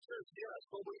come back to church, yes,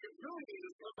 but what you really need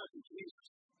is to come back to Jesus.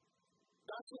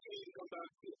 That's what you need to come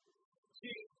back to.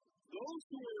 See, those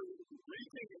who are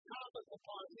reaping havoc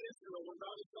upon Israel, what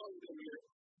God is telling them here,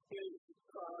 is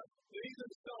they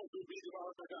themselves will be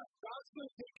devoured by God. God's going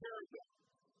to take care of them.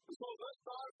 So let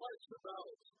God fight your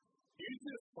battles. You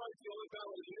just fight the only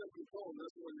battle that you have control, and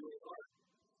that's the one you're in.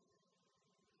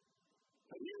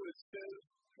 And you would send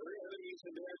your enemies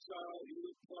into exile, you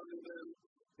would plunder them,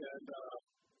 and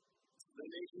the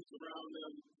nations around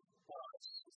them,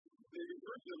 they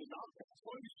referred to them as outcasts.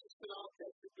 Well, he's just an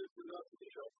outcast, you're good for nothing,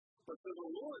 you know. But for the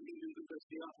Lord, He knew that that's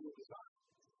the apple of His eye.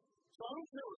 So I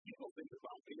don't care what people think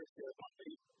about me or say about me.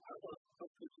 I want to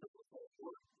help them with the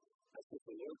Lord. That's what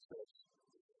the Lord says.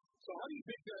 So how do you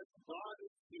think that God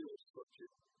feels towards you?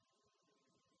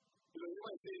 You know, you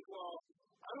might think, well,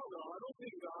 I don't know. I don't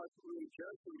think God really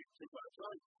cares for me too much.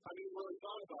 I mean, well, He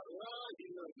thought about it. Well, He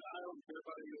knows. I don't care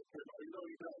about it. He doesn't care about it. You know,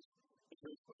 He does. He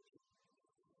cares about you.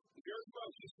 He cares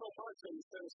about you so much that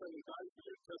instead of spending time for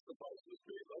you, testifies to His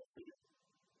great love for you.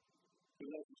 He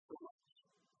loves you so much.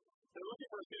 And look at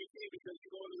verse 18, because you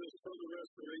go into this further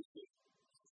restoration.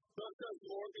 Thus says the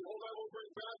Lord, behold, I will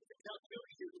bring back to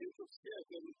captivity your youth of skin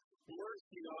and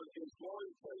mercy on His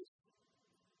dwelling place.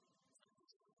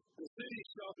 The city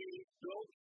shall be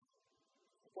built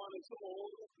upon its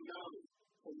own mountain,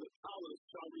 and the palace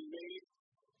shall remain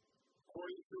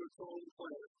according to its own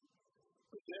plan.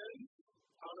 But then,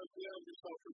 out of them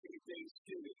shall proceed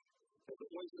thanksgiving, and the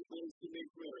voice of those who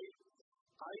make merry.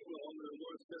 I will, and the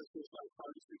Lord says this like 5,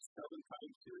 6, 7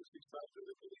 times here, 6 times in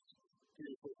these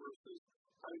beautiful verses.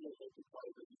 I will multiply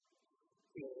them,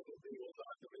 and they will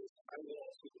not diminish. I will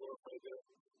also glorify them,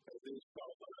 and they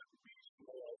shall not be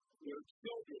small. Their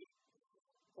children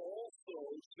also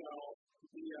shall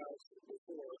be as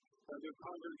before, and their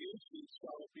congregation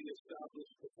shall be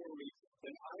established before me,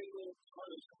 and I will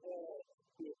punish all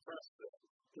who oppress them.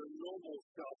 Their nobles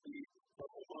shall be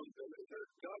among them, and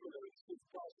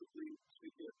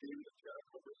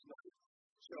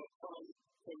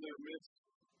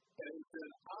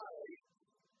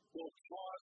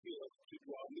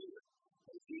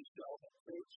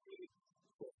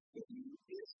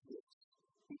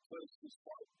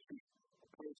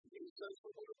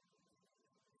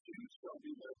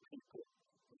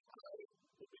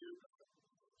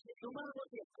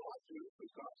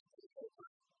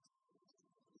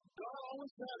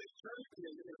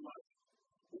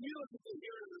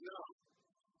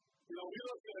We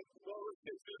look at, well, let's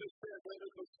get through this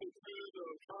pandemic, let's get through the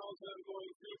trials that I'm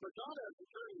going through, but God has a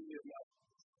journey in life.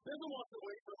 He doesn't walk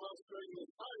away from us during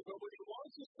this time, but what He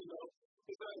wants us to know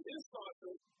is that His thoughts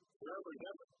are forever and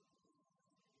ever.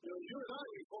 You and I,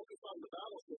 we focus on the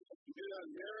battlefield. We do that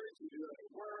in marriage, we do that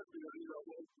at work, we do that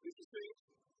with interesting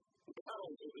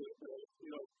battles that are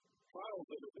there, trials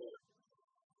that are there.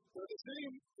 But the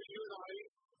same for you and I,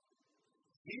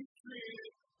 He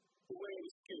created the way of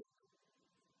escape.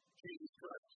 Jesus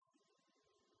Christ.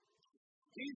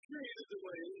 He created the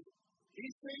way. He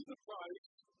paid the price.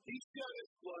 He shed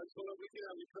His blood so that we can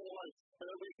have eternal life and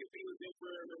that we can be with Him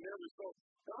forever and ever. So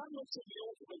God looks at the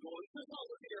ultimate goal. He's not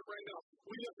looking at right now.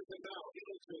 We look at the now. He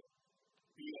looks at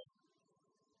the end.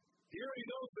 He already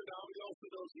knows the now. He also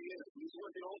knows the end. He's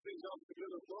working all things out for the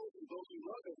good of those who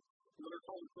love Him and that are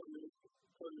called according to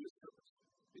His purpose.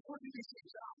 He's working these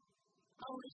things out. I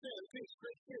understand. Things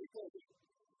very closely.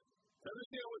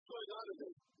 Understand what's going on in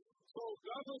Him. So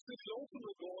God looks at the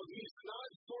ultimate goal, and He's not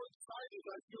short-sighted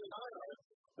like you and I are.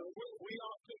 And we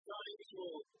oftentimes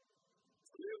will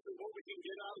live for what we can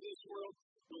get out of this world.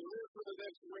 We'll live for the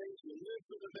next race. We'll live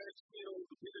for the next,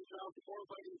 the bigger job, the more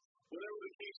money, whatever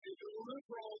the case is. We'll live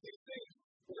for all these things.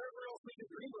 Whatever else we can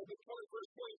dream of. And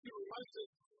verse 22 reminds us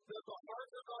that the heart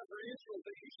of God for Israel,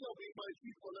 that He shall be my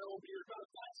people, and I will be your God.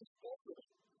 That's His goal for them.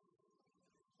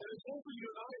 And His goal for you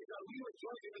and I is that we would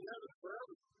join Him in heaven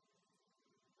forever.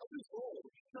 That's His goal.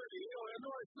 I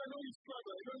know you're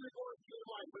struggling. I know you're going through your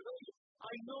life.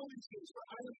 I know these things, but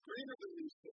I am greater than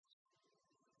these things.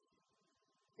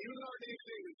 Even our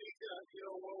day-to-day, we think that,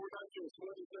 we're not just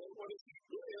what is His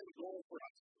end goal for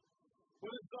us?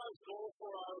 What is God's goal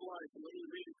for our life? And let me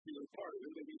read it to you in part,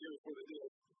 and then we get it what it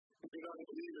is. If you're not a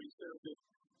believer, He says that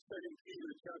 2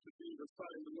 Peter chapter 3, verse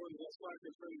 5, the Lord is slack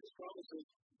concerning His promises,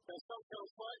 and some count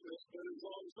slackness, but is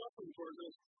long suffering towards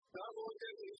us, not willing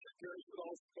that He should perish, but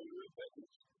also come to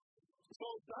repentance. So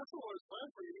that's the Lord's plan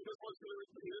for you. He just wants you to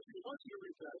repent. He wants you to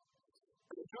repent.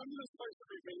 And to come to this place of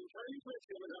repentance, turn you to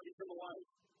Him and have eternal life.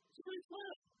 It's a great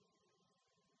plan.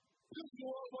 Just go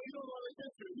on what you don't know how to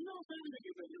get through. He knows everything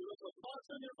you've been through. There's a thoughts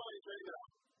in your mind right now.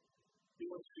 He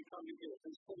wants you to come to Him.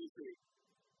 Verse 23.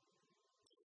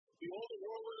 Behold, the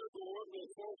whirlwind of the Lord will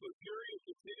fall with fury and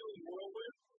continually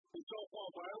whirlwind, and shall fall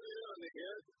violently on the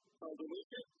head of the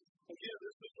wicked. Again,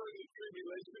 this is during the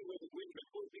tribulation where the wicked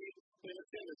will be in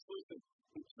attendance. Listen,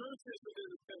 the church isn't in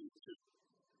attendance too.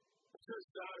 The church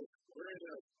dies. We're in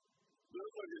heaven.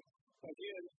 Look at it.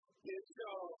 Again, it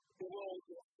will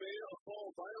fall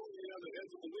violently on the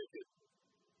heads of the wicked.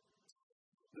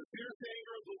 The fierce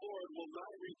anger of the Lord will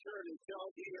not return until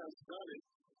He has done it,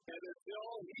 and until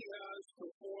He has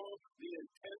performed the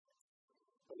intent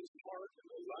of His heart in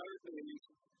the latter days,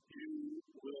 you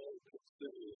will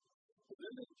consider it. And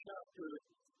then in chapter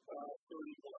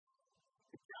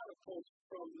 31, it catapults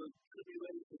from the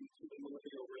tribulation to the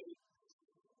millennial reign.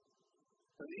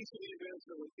 And these are the events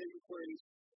that will take place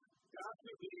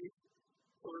after the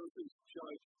earth is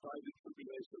judged by the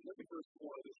tribulation. Look at verse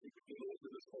 1 as we begin to look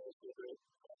at this also bit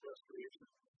of restoration.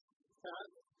 At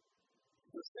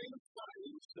the same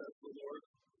time, says the Lord,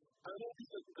 I will be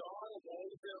the God of all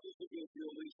the families of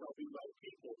Israel, they shall be my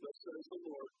people, thus says the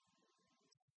Lord.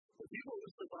 The people who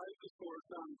survived the sword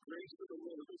found grace in the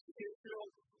wilderness. Israel,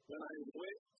 when I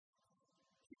went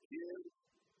to give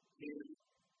Him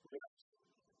rest.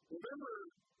 Remember,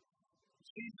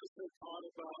 Jesus had taught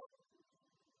about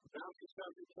Matthew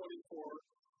chapter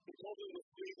 24. He told them to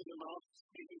flee to the mountains,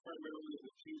 speaking primarily of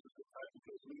the Jews at the time,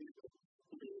 because we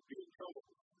would be in trouble.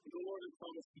 And the Lord had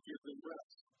promised to give them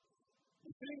rest.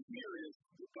 The thing here is,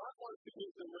 God wants to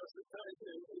give them rest at times,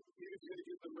 and He is going to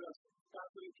give them rest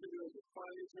after the tribulation,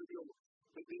 finally tribulation,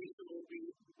 and these will be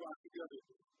brought together.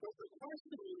 But the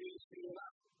question remains to you and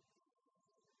I.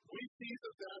 We see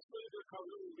that that's when the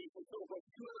covenant will be fulfilled, but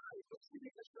you and I, what's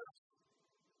giving us rest?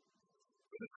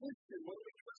 For the Christian, what are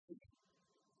we trusting in?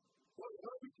 What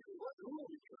are we doing? Who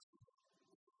are we trusting in?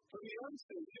 For the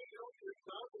unsaved, you're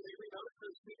not believing, not a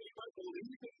Christian, you might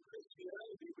believe in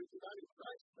Christianity, but you're not in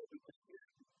Christ, but in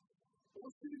Christianity.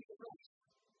 What's giving you rest?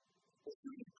 What's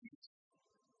giving you peace?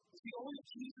 See, only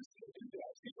Jesus can do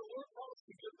that. See, the Lord wants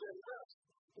to give them rest.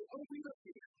 But what are we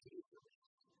looking at today for rest?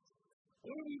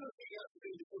 What are we looking at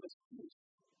today for this peace?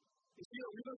 You see,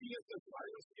 are we looking at the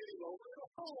virus getting over?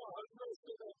 I'm going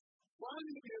to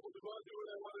finally be able to go out and do what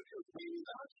I want to do. Maybe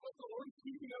that's what the Lord is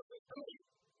keeping us from doing.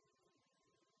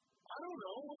 I don't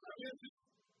know.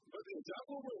 But is that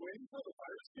what we're waiting for? The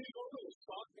virus getting over? The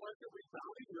stock market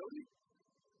rebounding?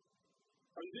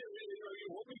 Really? Are you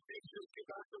hoping things just get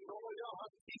back to normal? Y'all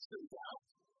have to piece them out.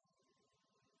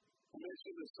 I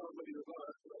mentioned to somebody about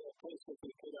a post that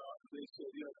they put out. They said,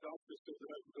 Dr.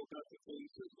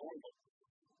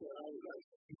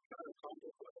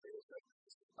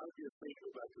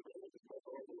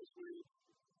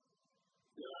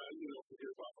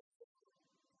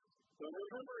 So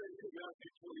remember in Matthew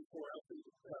 24, after,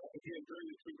 again, during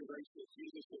the tribulation,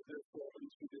 Jesus was there for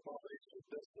these two abominations of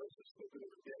desolation spoken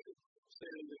of again,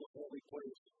 standing in the holy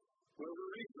place. Whoever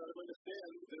reads, let him understand,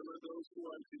 there are those who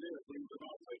are unto death, leave them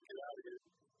out, like, get out of here.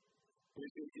 We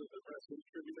can get the rest of the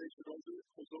tribulation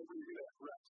was over, you have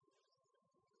rest.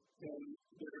 And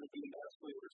they're going to be mass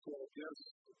laborers. So, yes,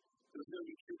 there's going to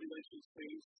be tribulation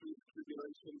stages through the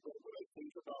tribulation, but when I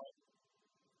think about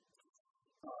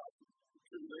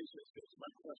tribulation stages, my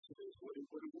question is, what are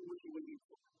you waiting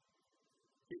for?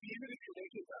 Even if you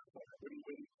make it that far, what are you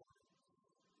waiting for?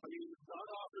 I mean, God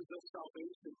offers us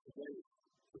salvation today.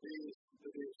 Today is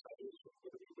the day of salvation.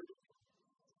 What are you waiting for?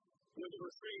 When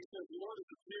verse 3 says, the Lord has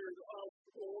appeared of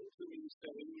old to me,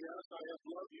 saying, yes, I have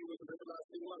loved you with an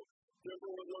everlasting love.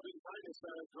 Therefore, with loving kindness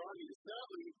I have drawn you.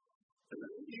 Sadly,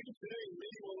 even today,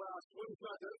 many will ask, what has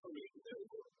God done for me?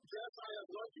 Yes, I have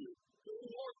loved you. The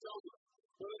Lord tells us,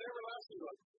 with an everlasting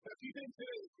love. If you think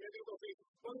today, many will think,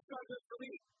 what has God done for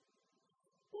me?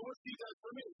 Well, what's He done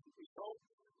for me?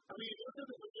 I mean, look at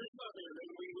the position I'm in,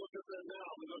 and we look at them now,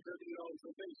 we look at,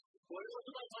 some things. Well, look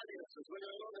at my finances. When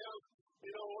I don't have,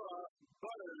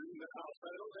 butter in the house,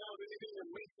 I don't have anything in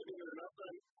wheat sitting in enough,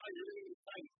 I'm everything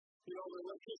tight. The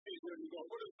electricity is there, you go,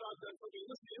 what has God done for me?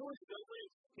 Listen, you know what He's done for you?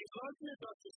 He loved me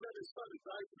enough to send His Son to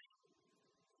die for you.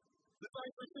 To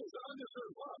die for sins,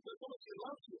 undeserved love. That's how much He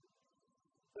loves you.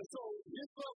 And so, His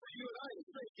love for you and I is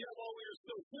great. Yet while we are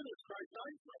still sinners, Christ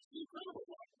died for us. It's incredible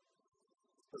love.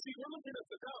 But see, we're looking at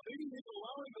the now. Maybe He's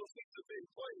allowing those things to take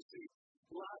place, the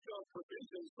lack of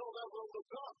provision, so that we'll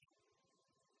look up.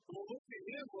 We'll look to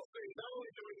Him, we'll say, not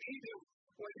only do we need Him,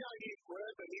 well, yeah, I need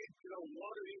bread, I need,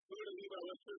 water, I need food, I need my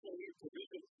electricity, I need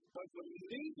provision. But the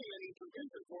main thing I need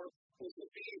provision for is to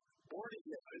be born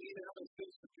again. I need to have a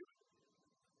sense to do it.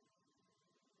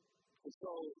 And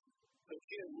so,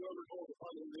 again, whoever calls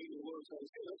upon the name of the Lord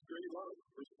says, hey, that's great love.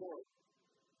 Verse 4.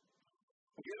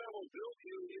 Again, I will build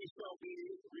you, and you shall be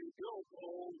rebuilt,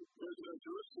 O resident of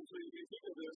Jerusalem. So you think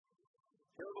of this.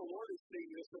 Here the Lord is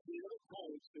saying this at the end of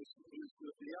times. This is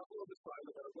the apple of His eye,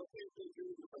 no matter what things they do,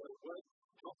 no matter what,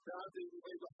 how bad they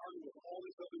lay the heart with all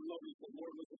these other lovers, the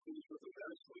Lord looks at things with them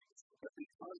earnestly. That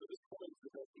because of His points,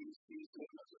 that He sees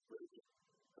them as a privilege.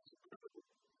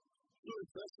 He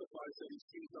testifies that He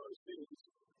sees our sins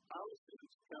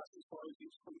cast as far as the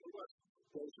east from the west.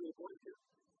 Those who are born here.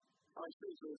 Our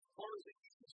sins are as far as the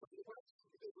east from the west.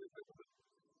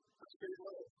 That's very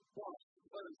low. Wash,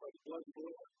 let us like blood of the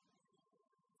Lord.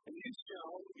 And you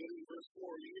shall, in verse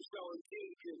 4, you shall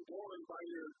indeed be born by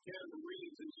your 10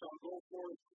 reeds, and shall go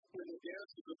forth in the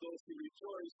dances of those who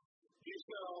rejoice. You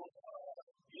shall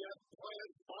yet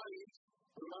plant vines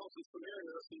on the mountains of Samaria,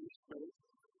 that's the east coast,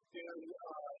 and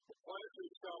the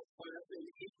planters shall plant and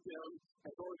eat them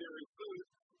as ordinary food,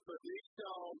 but there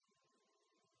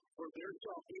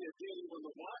shall be a day when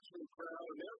the watchman crowd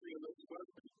and every of those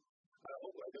husbands. I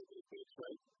hope I got this piece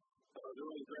right. They're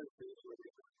only grandkids.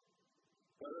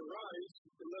 But arise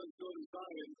and let us go to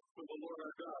Zion for the Lord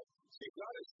our God. See,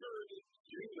 God has assured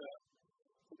Judah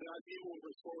that He will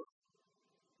restore.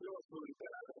 You know what's really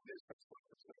bad? I guess that's what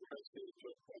I'm saying. I say the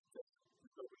joke like that.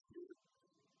 It's over here.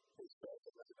 It's bad to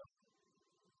let it up.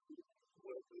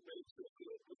 What we make sure we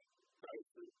open Christ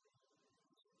through.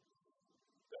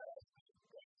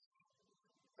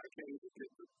 I can't even get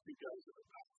the two guys in the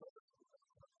back.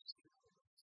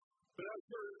 But I'm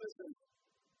sure, listen,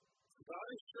 God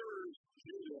assures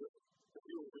Judah that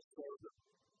He will restore them.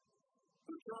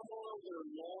 The turmoil of their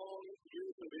long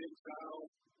years of exile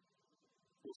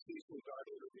will cease when God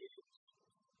intervenes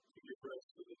to give rest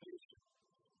to the nation.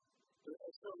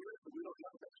 That's so weird, but we don't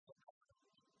have that stuff.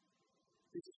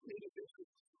 It's just individuals.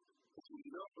 It's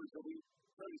numbers that we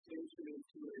turn this nation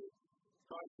into a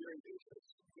God-fearing business.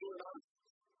 You and I,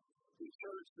 the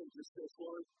church that just says,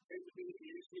 Lord, everything you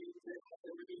use me,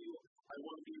 everything I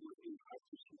want to be with you, I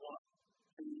just want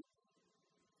to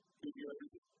give you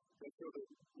everything. And so the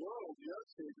world, the other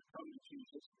state that come to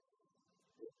Jesus,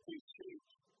 please change.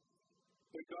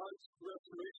 That God's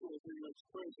restoration will bring us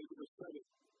praise into the Senate.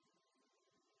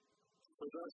 For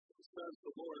thus says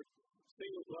the Lord, sing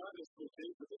with gladness for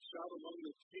Jacob, and shout among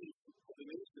the chief of the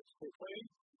nations. Proclaim,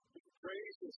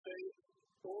 praise, and say,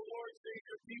 O Lord, save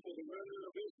your people, the remnant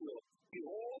of Israel.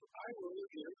 Behold, I will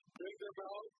again bring them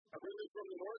out, bring them from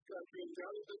the north country, and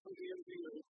gather them from the end of the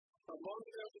earth. Among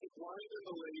them the blind and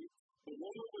the lame, the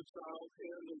woman with child,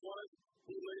 and the one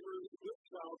who labors with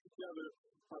child together.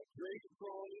 A great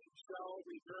throng shall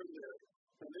return there.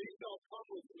 And they shall come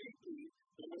with weeping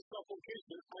and with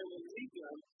supplication. I will lead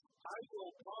them. I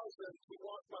will cause them to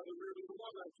walk by the river of the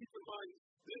water. Now keep in mind,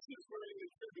 this is during the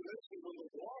tribulation when the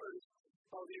waters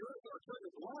of the earth are turned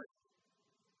to blood.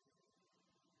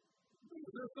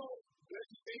 There's no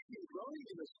vegetation growing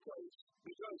in this place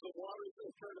because the waters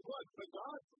have turned to blood. But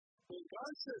when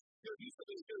God says, He's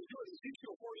going to do it,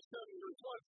 Ezekiel 47, verse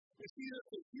 1, you see that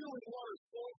the healing waters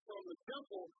flowing from the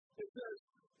temple. It says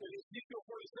in Ezekiel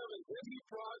 47, then He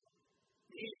brought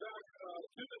me back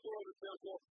to the door of the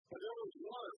temple, and there was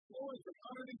water flowing from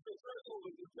underneath the threshold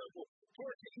of the temple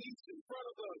towards the east in front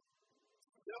of the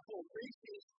temple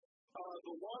facing.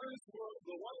 The water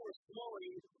was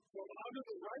flowing from under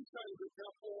the right side of the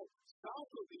temple,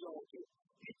 south of the altar.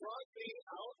 He brought me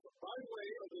out by way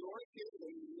of the north gate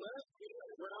and led me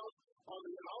around on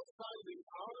the outside of the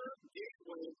outer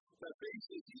gateway that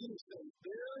faces east, and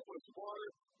there was water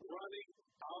running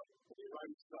out to the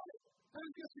right side. And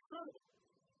it's just incredible.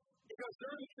 Because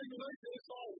during the tribulation,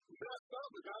 it's all messed up,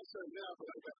 but God said, yeah, but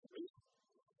I got the reason.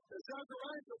 And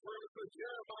Zechariah confirms what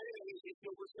Jeremiah and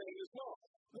Ezekiel were saying as well.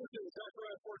 Listen,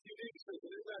 Zechariah 14:8 says,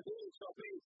 and in that day it shall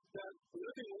be that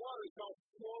living water shall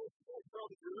flow from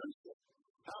Jerusalem.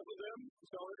 Half of them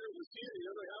shall enter the sea, and the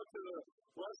other half to the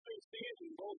western sea,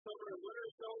 and both summer and winter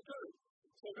shall go.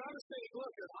 So God is saying,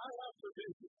 look, if I have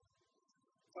provision,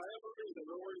 if I have provision,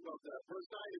 don't worry about that. Verse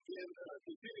 9 again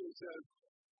continues, says,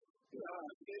 in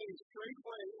a straight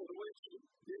way in which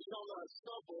you shall not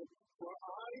stumble, for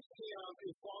I am a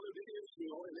father to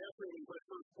Israel, and Ephraim is my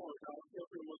firstborn. Now,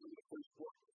 Ephraim wasn't the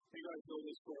firstborn. You guys know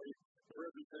this story.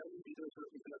 He does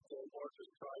represent the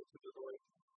largest tribes of the North.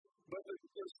 But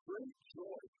there's great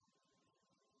joy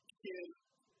in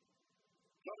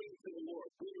coming to the Lord,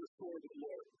 being restored to the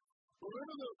Lord.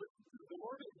 Remember, the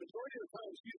majority of the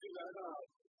times using that,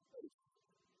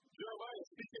 Jeremiah is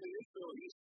speaking to Israel,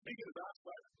 he's speaking to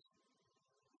backsliders.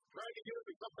 Trying to get them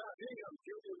to come back. Hey, I'm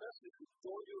giving you a message.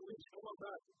 For you to reach, come on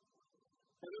back.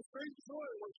 And there's great joy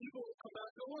when people come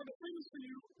back. I want to bring this to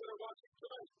you that are watching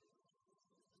tonight.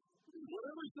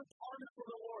 Whatever is departed from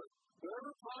the Lord,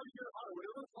 whatever part of your heart,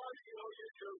 whatever part of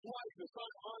your life is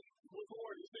not on with the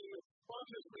Lord, you're saying, I'm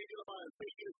just leaving it by and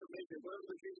taking it to make it, whatever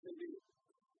the case may be.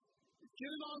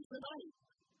 Get it on tonight.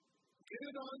 Get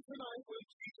it on tonight with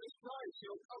Jesus Christ.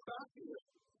 You'll come back to it.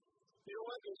 You know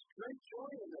what? There's great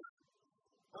joy in that.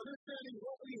 Understanding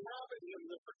what we have in Him,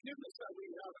 the forgiveness that we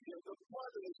have in Him, the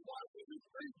blood that is washing, there's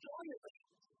great joy in that.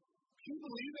 Do you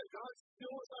believe that God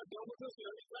still is not done with us, and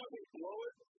every time we blow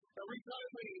it, every time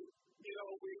we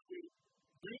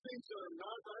do things that are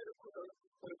not right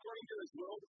according to His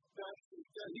will, that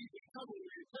He's becoming,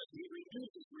 He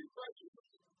renews us, refreshes us.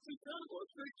 It's incredible.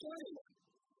 It's great joy in that.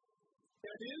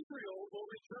 And Israel will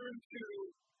return to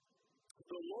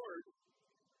the Lord.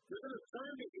 They're going to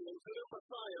turn to Him, to their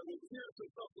Messiah, with tears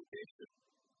and supplication.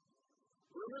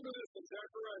 Remember this in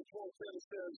Zechariah 12:10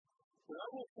 says, "But I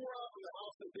will pour out in the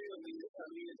house of David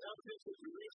and the inhabitants of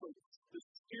Jerusalem the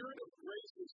spirit of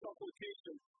grace and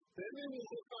supplication. Then they will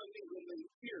look on me when they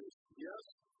tears. Yes,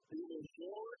 they will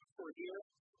mourn for Him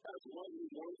as one who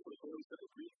mourns for those that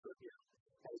grieve for Him,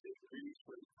 as they grieve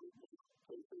for His people."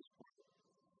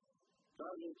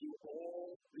 God will do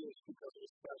all this because of a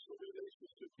special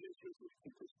relationship to Israel with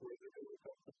people's word that they will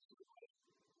come to the Lord.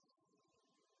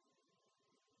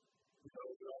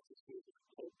 God will also say that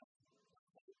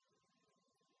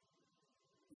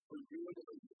for you and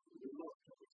your love,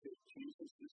 that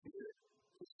Jesus is here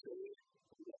to save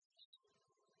the lost.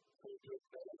 And to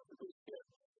account for this gift,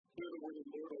 hear the word of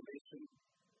the Lord, O nation,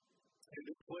 and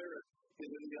declare it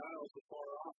in the isles afar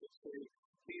off and say,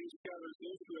 He who scatters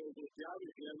Israel will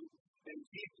gather Him and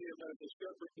keep Him as a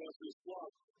shepherd does his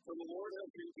flock. For the Lord has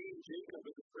redeemed Jacob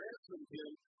and ransomed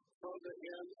him from the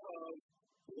hand of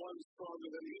one stronger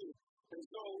than he. And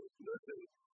so, listen,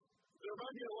 there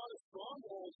might be a lot of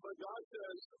strongholds, but God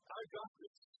says, I got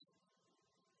this.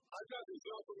 I got this. You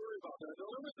don't have to worry about that.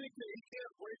 Don't ever think that He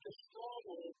can't break a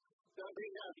stronghold that may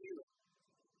have you.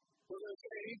 Whether it's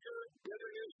anger,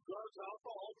 bitterness, drugs,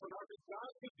 alcohol, pornography, God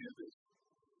can do this.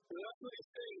 And that's what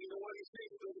He's saying. You know what He's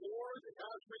saying? The Lord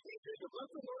has redeemed Jacob. Let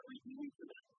the Lord redeem you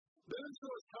today. Let Him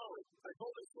show His power. I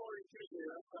told this story Tuesday.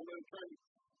 I'm going to try and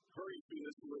hurry through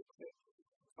this a little bit.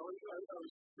 I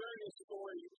was sharing a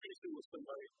story Tuesday with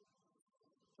somebody.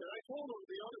 And I told them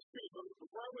the honest truth.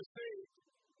 Before I was saved,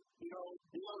 being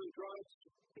on the drugs,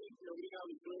 being out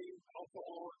of doing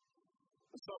alcohol,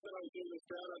 the stuff that I was doing was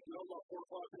bad. I'd know about 4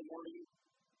 o'clock in the morning.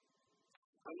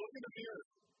 I look in the mirror.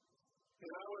 And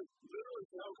I would literally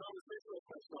have a conversation with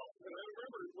myself. And I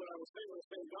remember what I was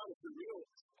saying, God, if you're real,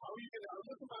 how are you going to, I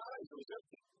look in my eyes, it was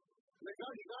empty. And then,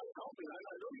 God, you got to help me.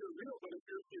 I know you're real, but if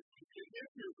you're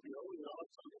real,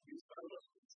 it's something you found us.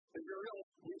 If you're real,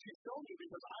 would you show me?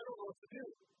 Because I don't know what to do.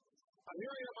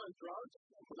 Here I am on drugs,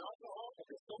 I'm on alcohol,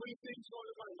 there's so many things going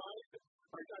in my mind.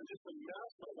 I'm just a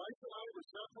mess. My wife and I were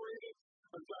separated.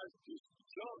 I'm just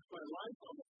jumped. My my life.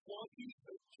 I'm a flunky,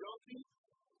 a junkie,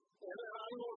 and I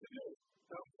don't know what to do.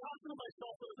 Now, I'm talking to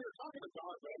myself in the mirror, talking to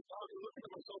God, but I'm looking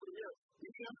at myself in the mirror. The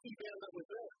empty man that was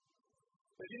there.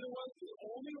 And you know what? The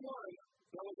only one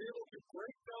that was able to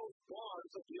break those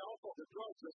bonds of the alcohol, the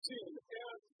drugs, the sin,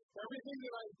 and everything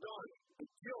that I've done, the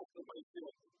guilt of my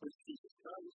guilt, was Jesus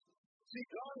Christ. See,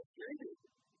 God is greater.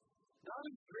 God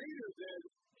is greater than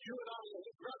you and I.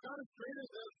 God is greater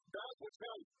than that which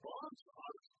has bonds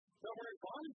on us, that we're in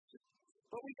bondage to.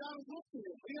 But we got to look to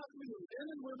Him. We have to be men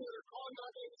and women that are calling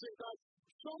out to Him and saying, God,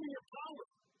 show me your power.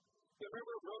 I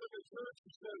remember a brother in the church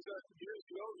who says that years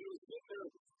ago he was sitting there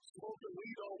smoking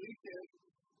weed all weekend,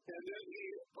 and then he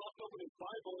popped open his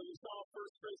Bible and he saw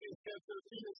 1 Corinthians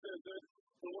 10:13 and said that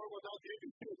the Lord will not give you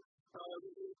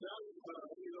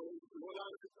will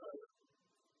not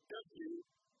tempt you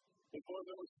before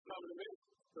there was coming to me.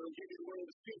 So he'll give you the word of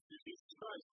the truth through Jesus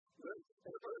Christ. And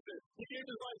the brother said, he gave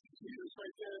his life to Jesus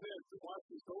right there and then to watch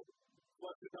his soul,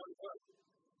 watch it down his life.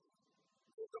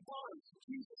 It's the bonds.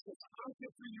 Jesus says, I'll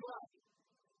get for you out.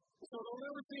 So don't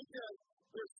ever think that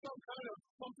there's some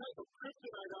type of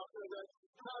kryptonite out there that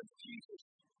has Jesus.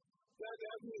 That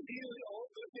immediately all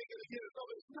they're thinking to get is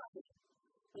something. It's nothing.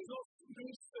 There's no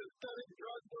synthetic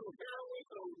drugs, no heroin,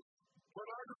 no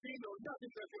pornography, no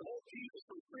nothing that can hold Jesus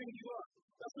from freeing you up.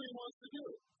 That's what He wants to do.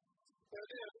 And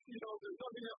then, there's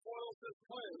nothing that foils this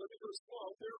plan. Let me verse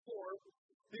 12. Therefore,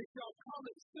 they shall come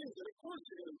and sing. And of course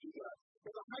you're going to do that.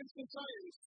 For the heights of Zion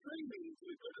is streaming to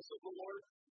the goodness of the Lord.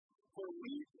 For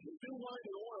wheat and new wine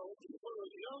and oil, for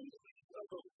the young of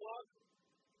the flock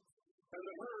and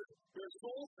the herd, their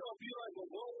souls shall be like a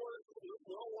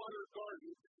well-watered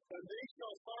garden, and they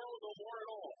shall sorrow no more at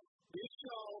all.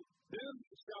 Then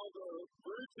shall the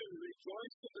virgin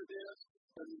rejoice in the dance,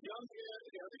 and the young man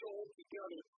and the old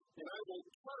together. And I will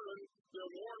turn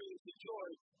their mourning to joy,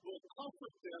 will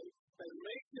comfort them, and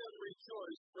make them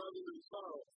rejoice rather than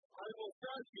sorrow. I will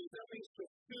satisfy, that means to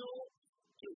fill,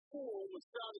 to full with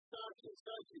satisfaction,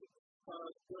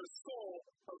 the soul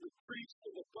of the priest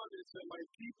of abundance, and my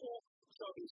people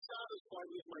shall be satisfied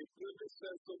with my goodness,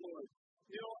 says the Lord.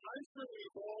 I certainly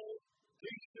all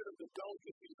tasted of the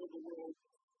delicacies of the world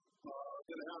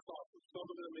that it has offered. Some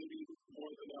of them maybe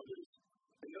more than others.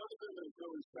 And none of them is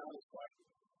really satisfied.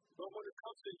 But when it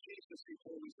comes to Jesus, He's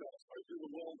fully satisfied. You're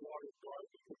a well-watered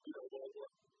garden. You're a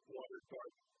well-watered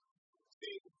garden.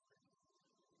 See,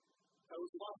 I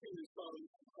was talking to some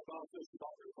about this,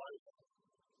 about revival.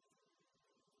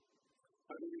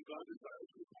 I believe God desires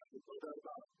revival, no doubt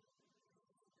about it.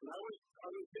 And I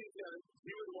would think that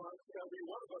He would want every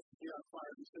one of us to be on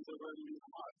fire because they're ready to be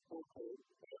hot, so cold,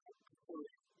 or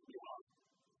be hot.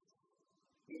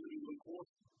 And to be lukewarm.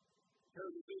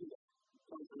 Here's the thing that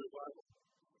comes to revival.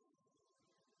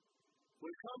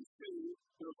 When it comes to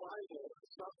revival,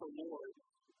 it's not the Lord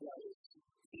that is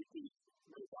keeping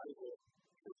revival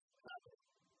from happening.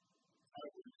 I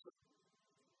believe so.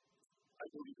 I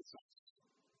believe it's us.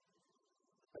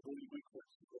 I believe we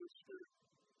quench the Holy Spirit.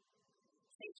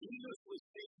 And Jesus was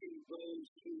taking those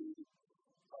who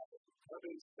have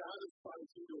been satisfied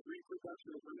through the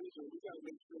reproduction of religion. We've got to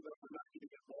make sure that we're not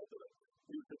getting involved in the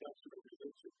reproduction of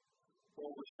religion. Or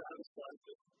we're satisfied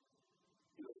with,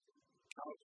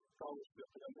 scholarship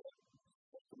and that.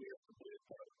 We have to play a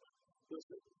part of that.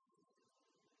 Listen,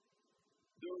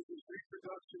 there was this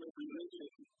reproduction of religion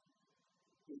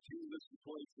when Jesus was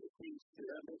going to the priest. They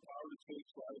had no power to change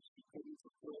lives. He couldn't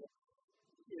fulfill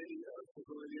any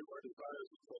ability of our desires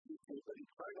until He came. But He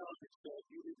cried out and said,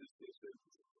 "You need this vision."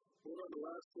 Then on the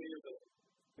last day of the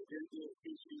great day of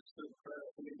peace, Jesus said, "Cry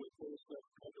out to me with full self,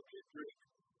 come to me and drink.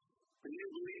 And you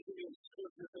believe in His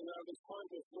scriptures, and out of His heart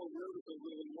will flow rivers of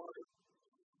living water."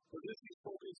 For this He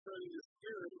spoke concerning the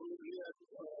Spirit, who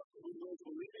was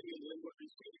believing in Him would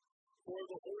receive. For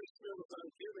the Holy Spirit was not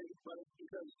given, but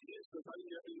because Jesus was not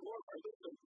yet in glorified.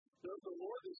 Listen, does the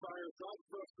Lord desire not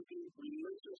for us to be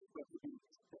religious, but to be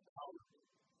empowered?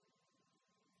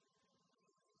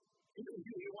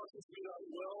 He wants us to be that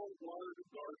well-watered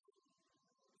garden,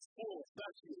 full,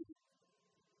 saturated,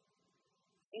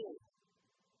 full.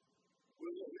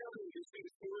 We have these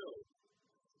things for real.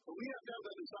 But we have to have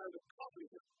that desire to copy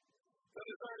Him. That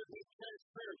desire to be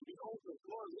transparent, to be open.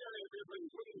 Lord,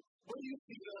 everybody's waiting. What do you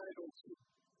see that I don't see?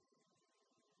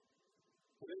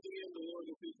 But in the end, the Lord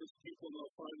will teach His people and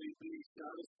they'll finally be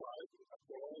satisfied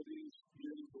after all these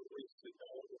years were wasted.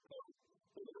 Now will come.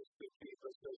 In verse 15,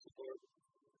 thus says the Lord,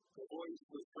 the voice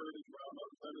was heard and drowned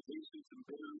out lamentations and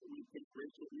bitter weeping,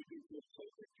 Rachel weeping for so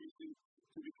refusing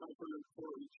to be comforted for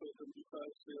her children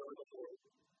because they are the Lord.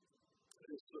 It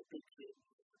is a picture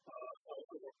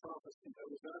of a prophecy that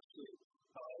was actually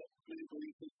many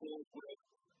believers full with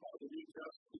the New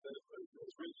Testament.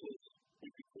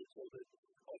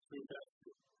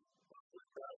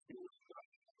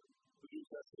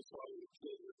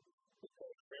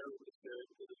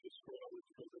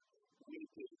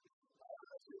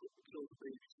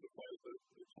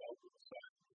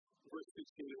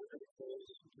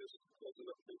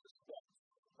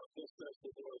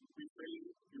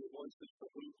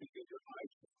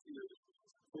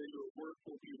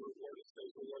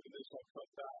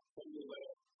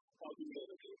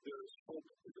 hope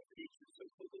in the future,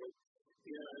 says the Lord.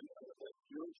 And that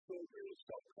your children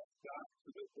shall come back to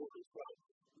the Lord from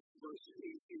verse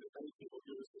 18 and 19 will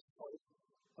give us this part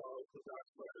of the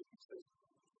backside. He says,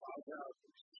 I have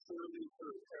surely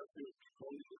heard after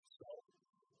beholding himself.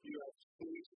 You have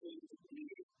tasted me,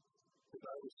 and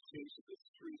I was chasing the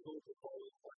street of the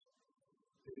fallen light.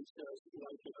 And he says,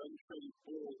 like an untrained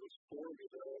bull was for me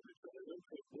that I understand. An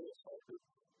untrained bull is like a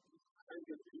kind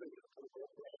of feeling that comes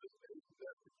around his face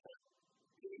that protect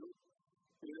you.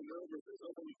 And in other words, there's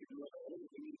nothing you can do on your own.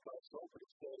 You need God's help. It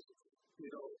says, he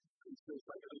says,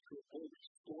 like an untrained bull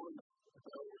restore me. In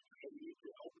other words, you need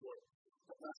your help, Lord.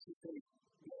 But that's the thing.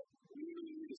 We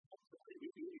really need his help. We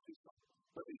need his help.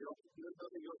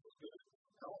 Nothing else is good.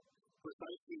 Help. Verse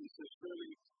 19, he says,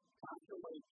 surely after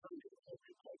my journey of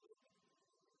recovery.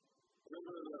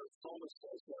 Remember the psalmist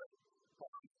says that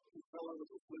he fell out of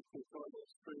the afflicted from the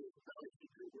spring of the valley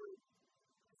of your word.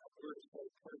 Word is so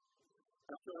clear.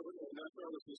 After I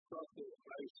was instructed,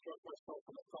 I struck myself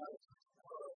in the thighs.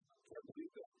 Can't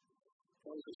believe that. I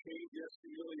was ashamed, yes,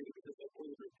 humiliated, because I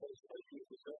wanted to replace my youth.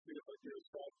 Exactly if I did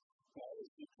stop, God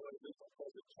is because as a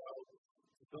pleasant child,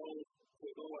 though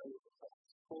I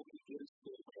spoke against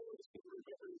it, I was going to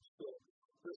remember it still.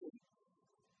 Listen,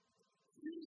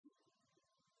 these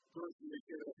verse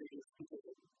making, I think, is people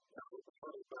that have a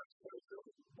heart of backside, the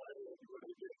Bible, and what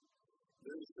I did.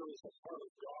 There is a heart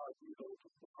of God, the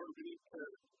heart of any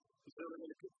parent. Is never going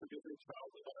to forgive their child,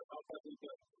 no matter how badly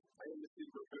done. I am the thing,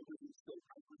 remember you still,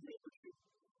 I remember you.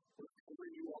 Wherever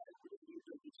you are,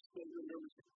 he still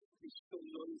remembers you. He still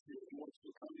knows you. He wants to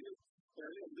come to you.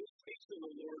 And in this case of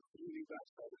the Lord, really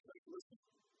backside is like, listen,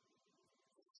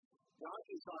 God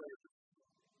desires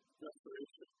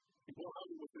restoration. He will help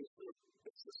you with this work.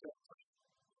 It's the same time.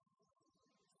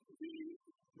 The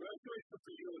restoration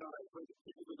for you and I, for the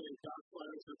people that are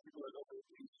backsliders, or people that don't know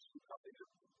Jesus who come here,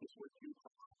 is what you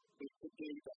are. Make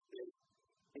today that day.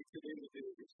 Make today the day.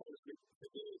 It's always make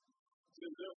today. So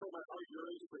therefore, my heart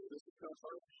yearns for you. This is God's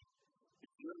heart.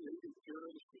 It's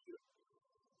yearns for you.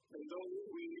 And though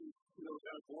we,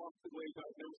 have walked away, God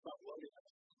never stopped loving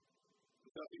us.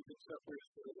 Nothing can separate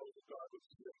us from the love of God, which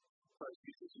is in Christ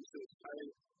Jesus. He says, I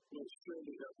will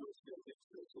surely have mercy on thee,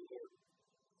 says the Lord.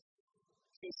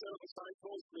 Instead of the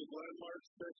signposts, the landmarks,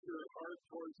 set your heart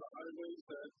towards the highways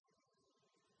that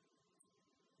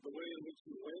the way in which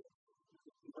you went.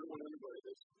 I don't want anybody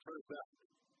to turn back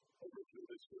over to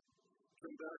this year.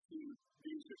 Turn back to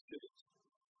these your cities.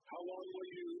 How long will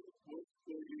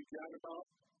you gad about?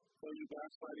 Will you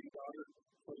backsliding daughter?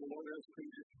 For the Lord has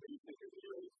created anything in the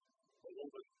earth. A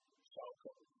woman shall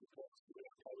come to pass.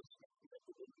 I was thinking that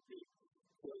the woman be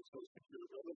close to secure.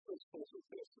 But let's close with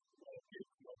this. I'll give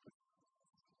you up.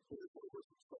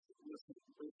 Listen,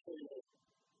 verse 21.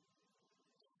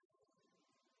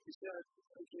 He said,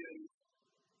 again,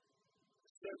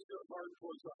 set your heart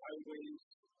towards the highways,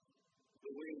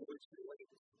 the way in which you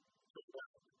went.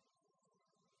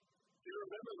 Do you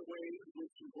remember the way in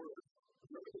which you were?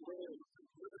 Remember the way in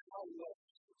how low,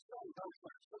 strong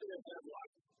housewives, what did they have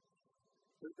like?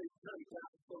 That they turned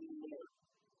back from the Lord.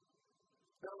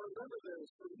 Now remember this.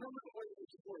 Remember the way in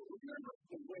which you were. Remember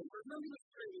the way. Remember the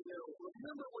straight and narrow.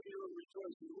 Remember when you were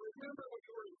rejoicing. Remember when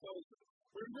you were in fellowship.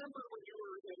 Remember when you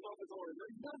were in love with the Lord.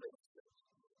 Remember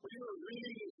when you were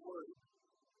reading His Word.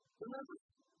 Remember.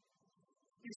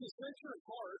 He says, set your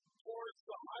heart towards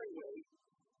the highway.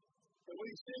 And what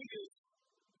he's saying is,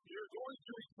 you're going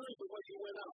to return the way you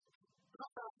went out.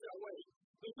 Come back that way.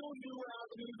 There's no new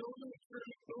avenue, no new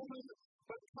journey,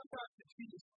 but come back to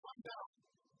Jesus. Come down.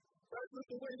 That's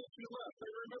the way that you left. I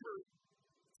remember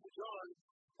John,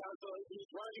 as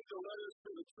he's writing the letters to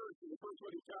the church, and the first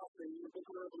one he got in the book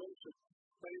of Revelation,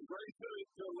 and he's writing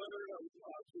the letter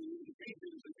to the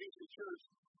Ephesian church.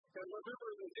 And remember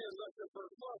that they left their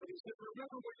first love. And he said,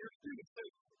 remember what you're doing. He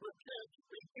said, repent,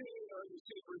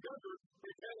 remember,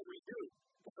 repent and redo.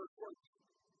 The first one.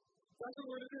 That's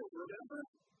what we're going to do.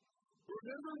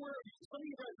 Remember where, some of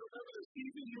you guys remember the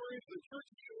season you were in, the church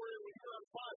you were in when you were on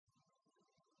fire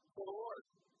for the Lord.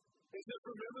 He said,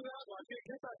 remember that? Well, I can't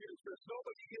get back into church. No,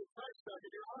 but you get Christ back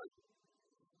in your heart.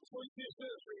 That's what he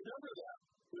says. Remember that.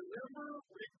 Remember,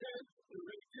 repent, and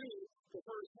redo the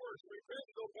first words. Repent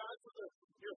and go back to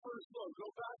your first love. Go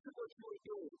back to what you were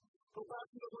doing. Go back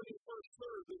to the one you first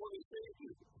served, the one who saved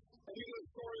you. And even the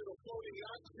story of the floating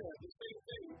accent, the same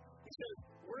thing. He said,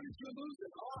 where did you lose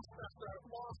it? I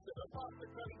lost it. I thought to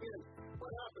cut it in.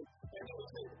 What happened? And he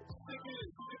would say, stick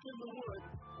in the wood,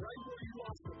 right where you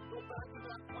lost it. Go back to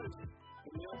that place.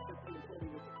 And the answer to the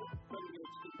thing was cutting it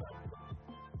to that place.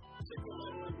 Stick in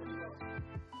that wood where you lost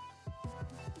it.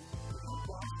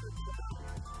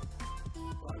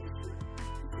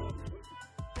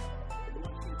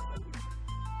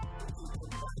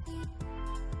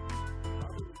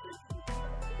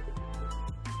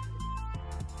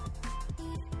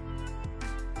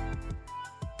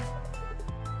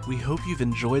 We hope you've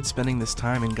enjoyed spending this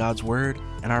time in God's Word,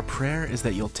 and our prayer is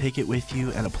that you'll take it with you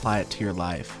and apply it to your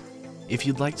life. If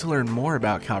you'd like to learn more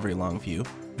about Calvary Longview,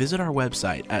 visit our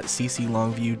website at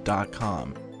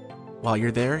cclongview.com. While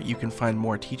you're there, you can find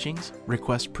more teachings,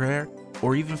 request prayer,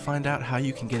 or even find out how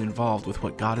you can get involved with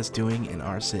what God is doing in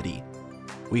our city.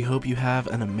 We hope you have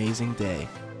an amazing day.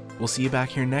 We'll see you back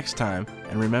here next time,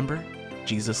 and remember,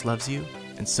 Jesus loves you,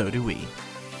 and so do we.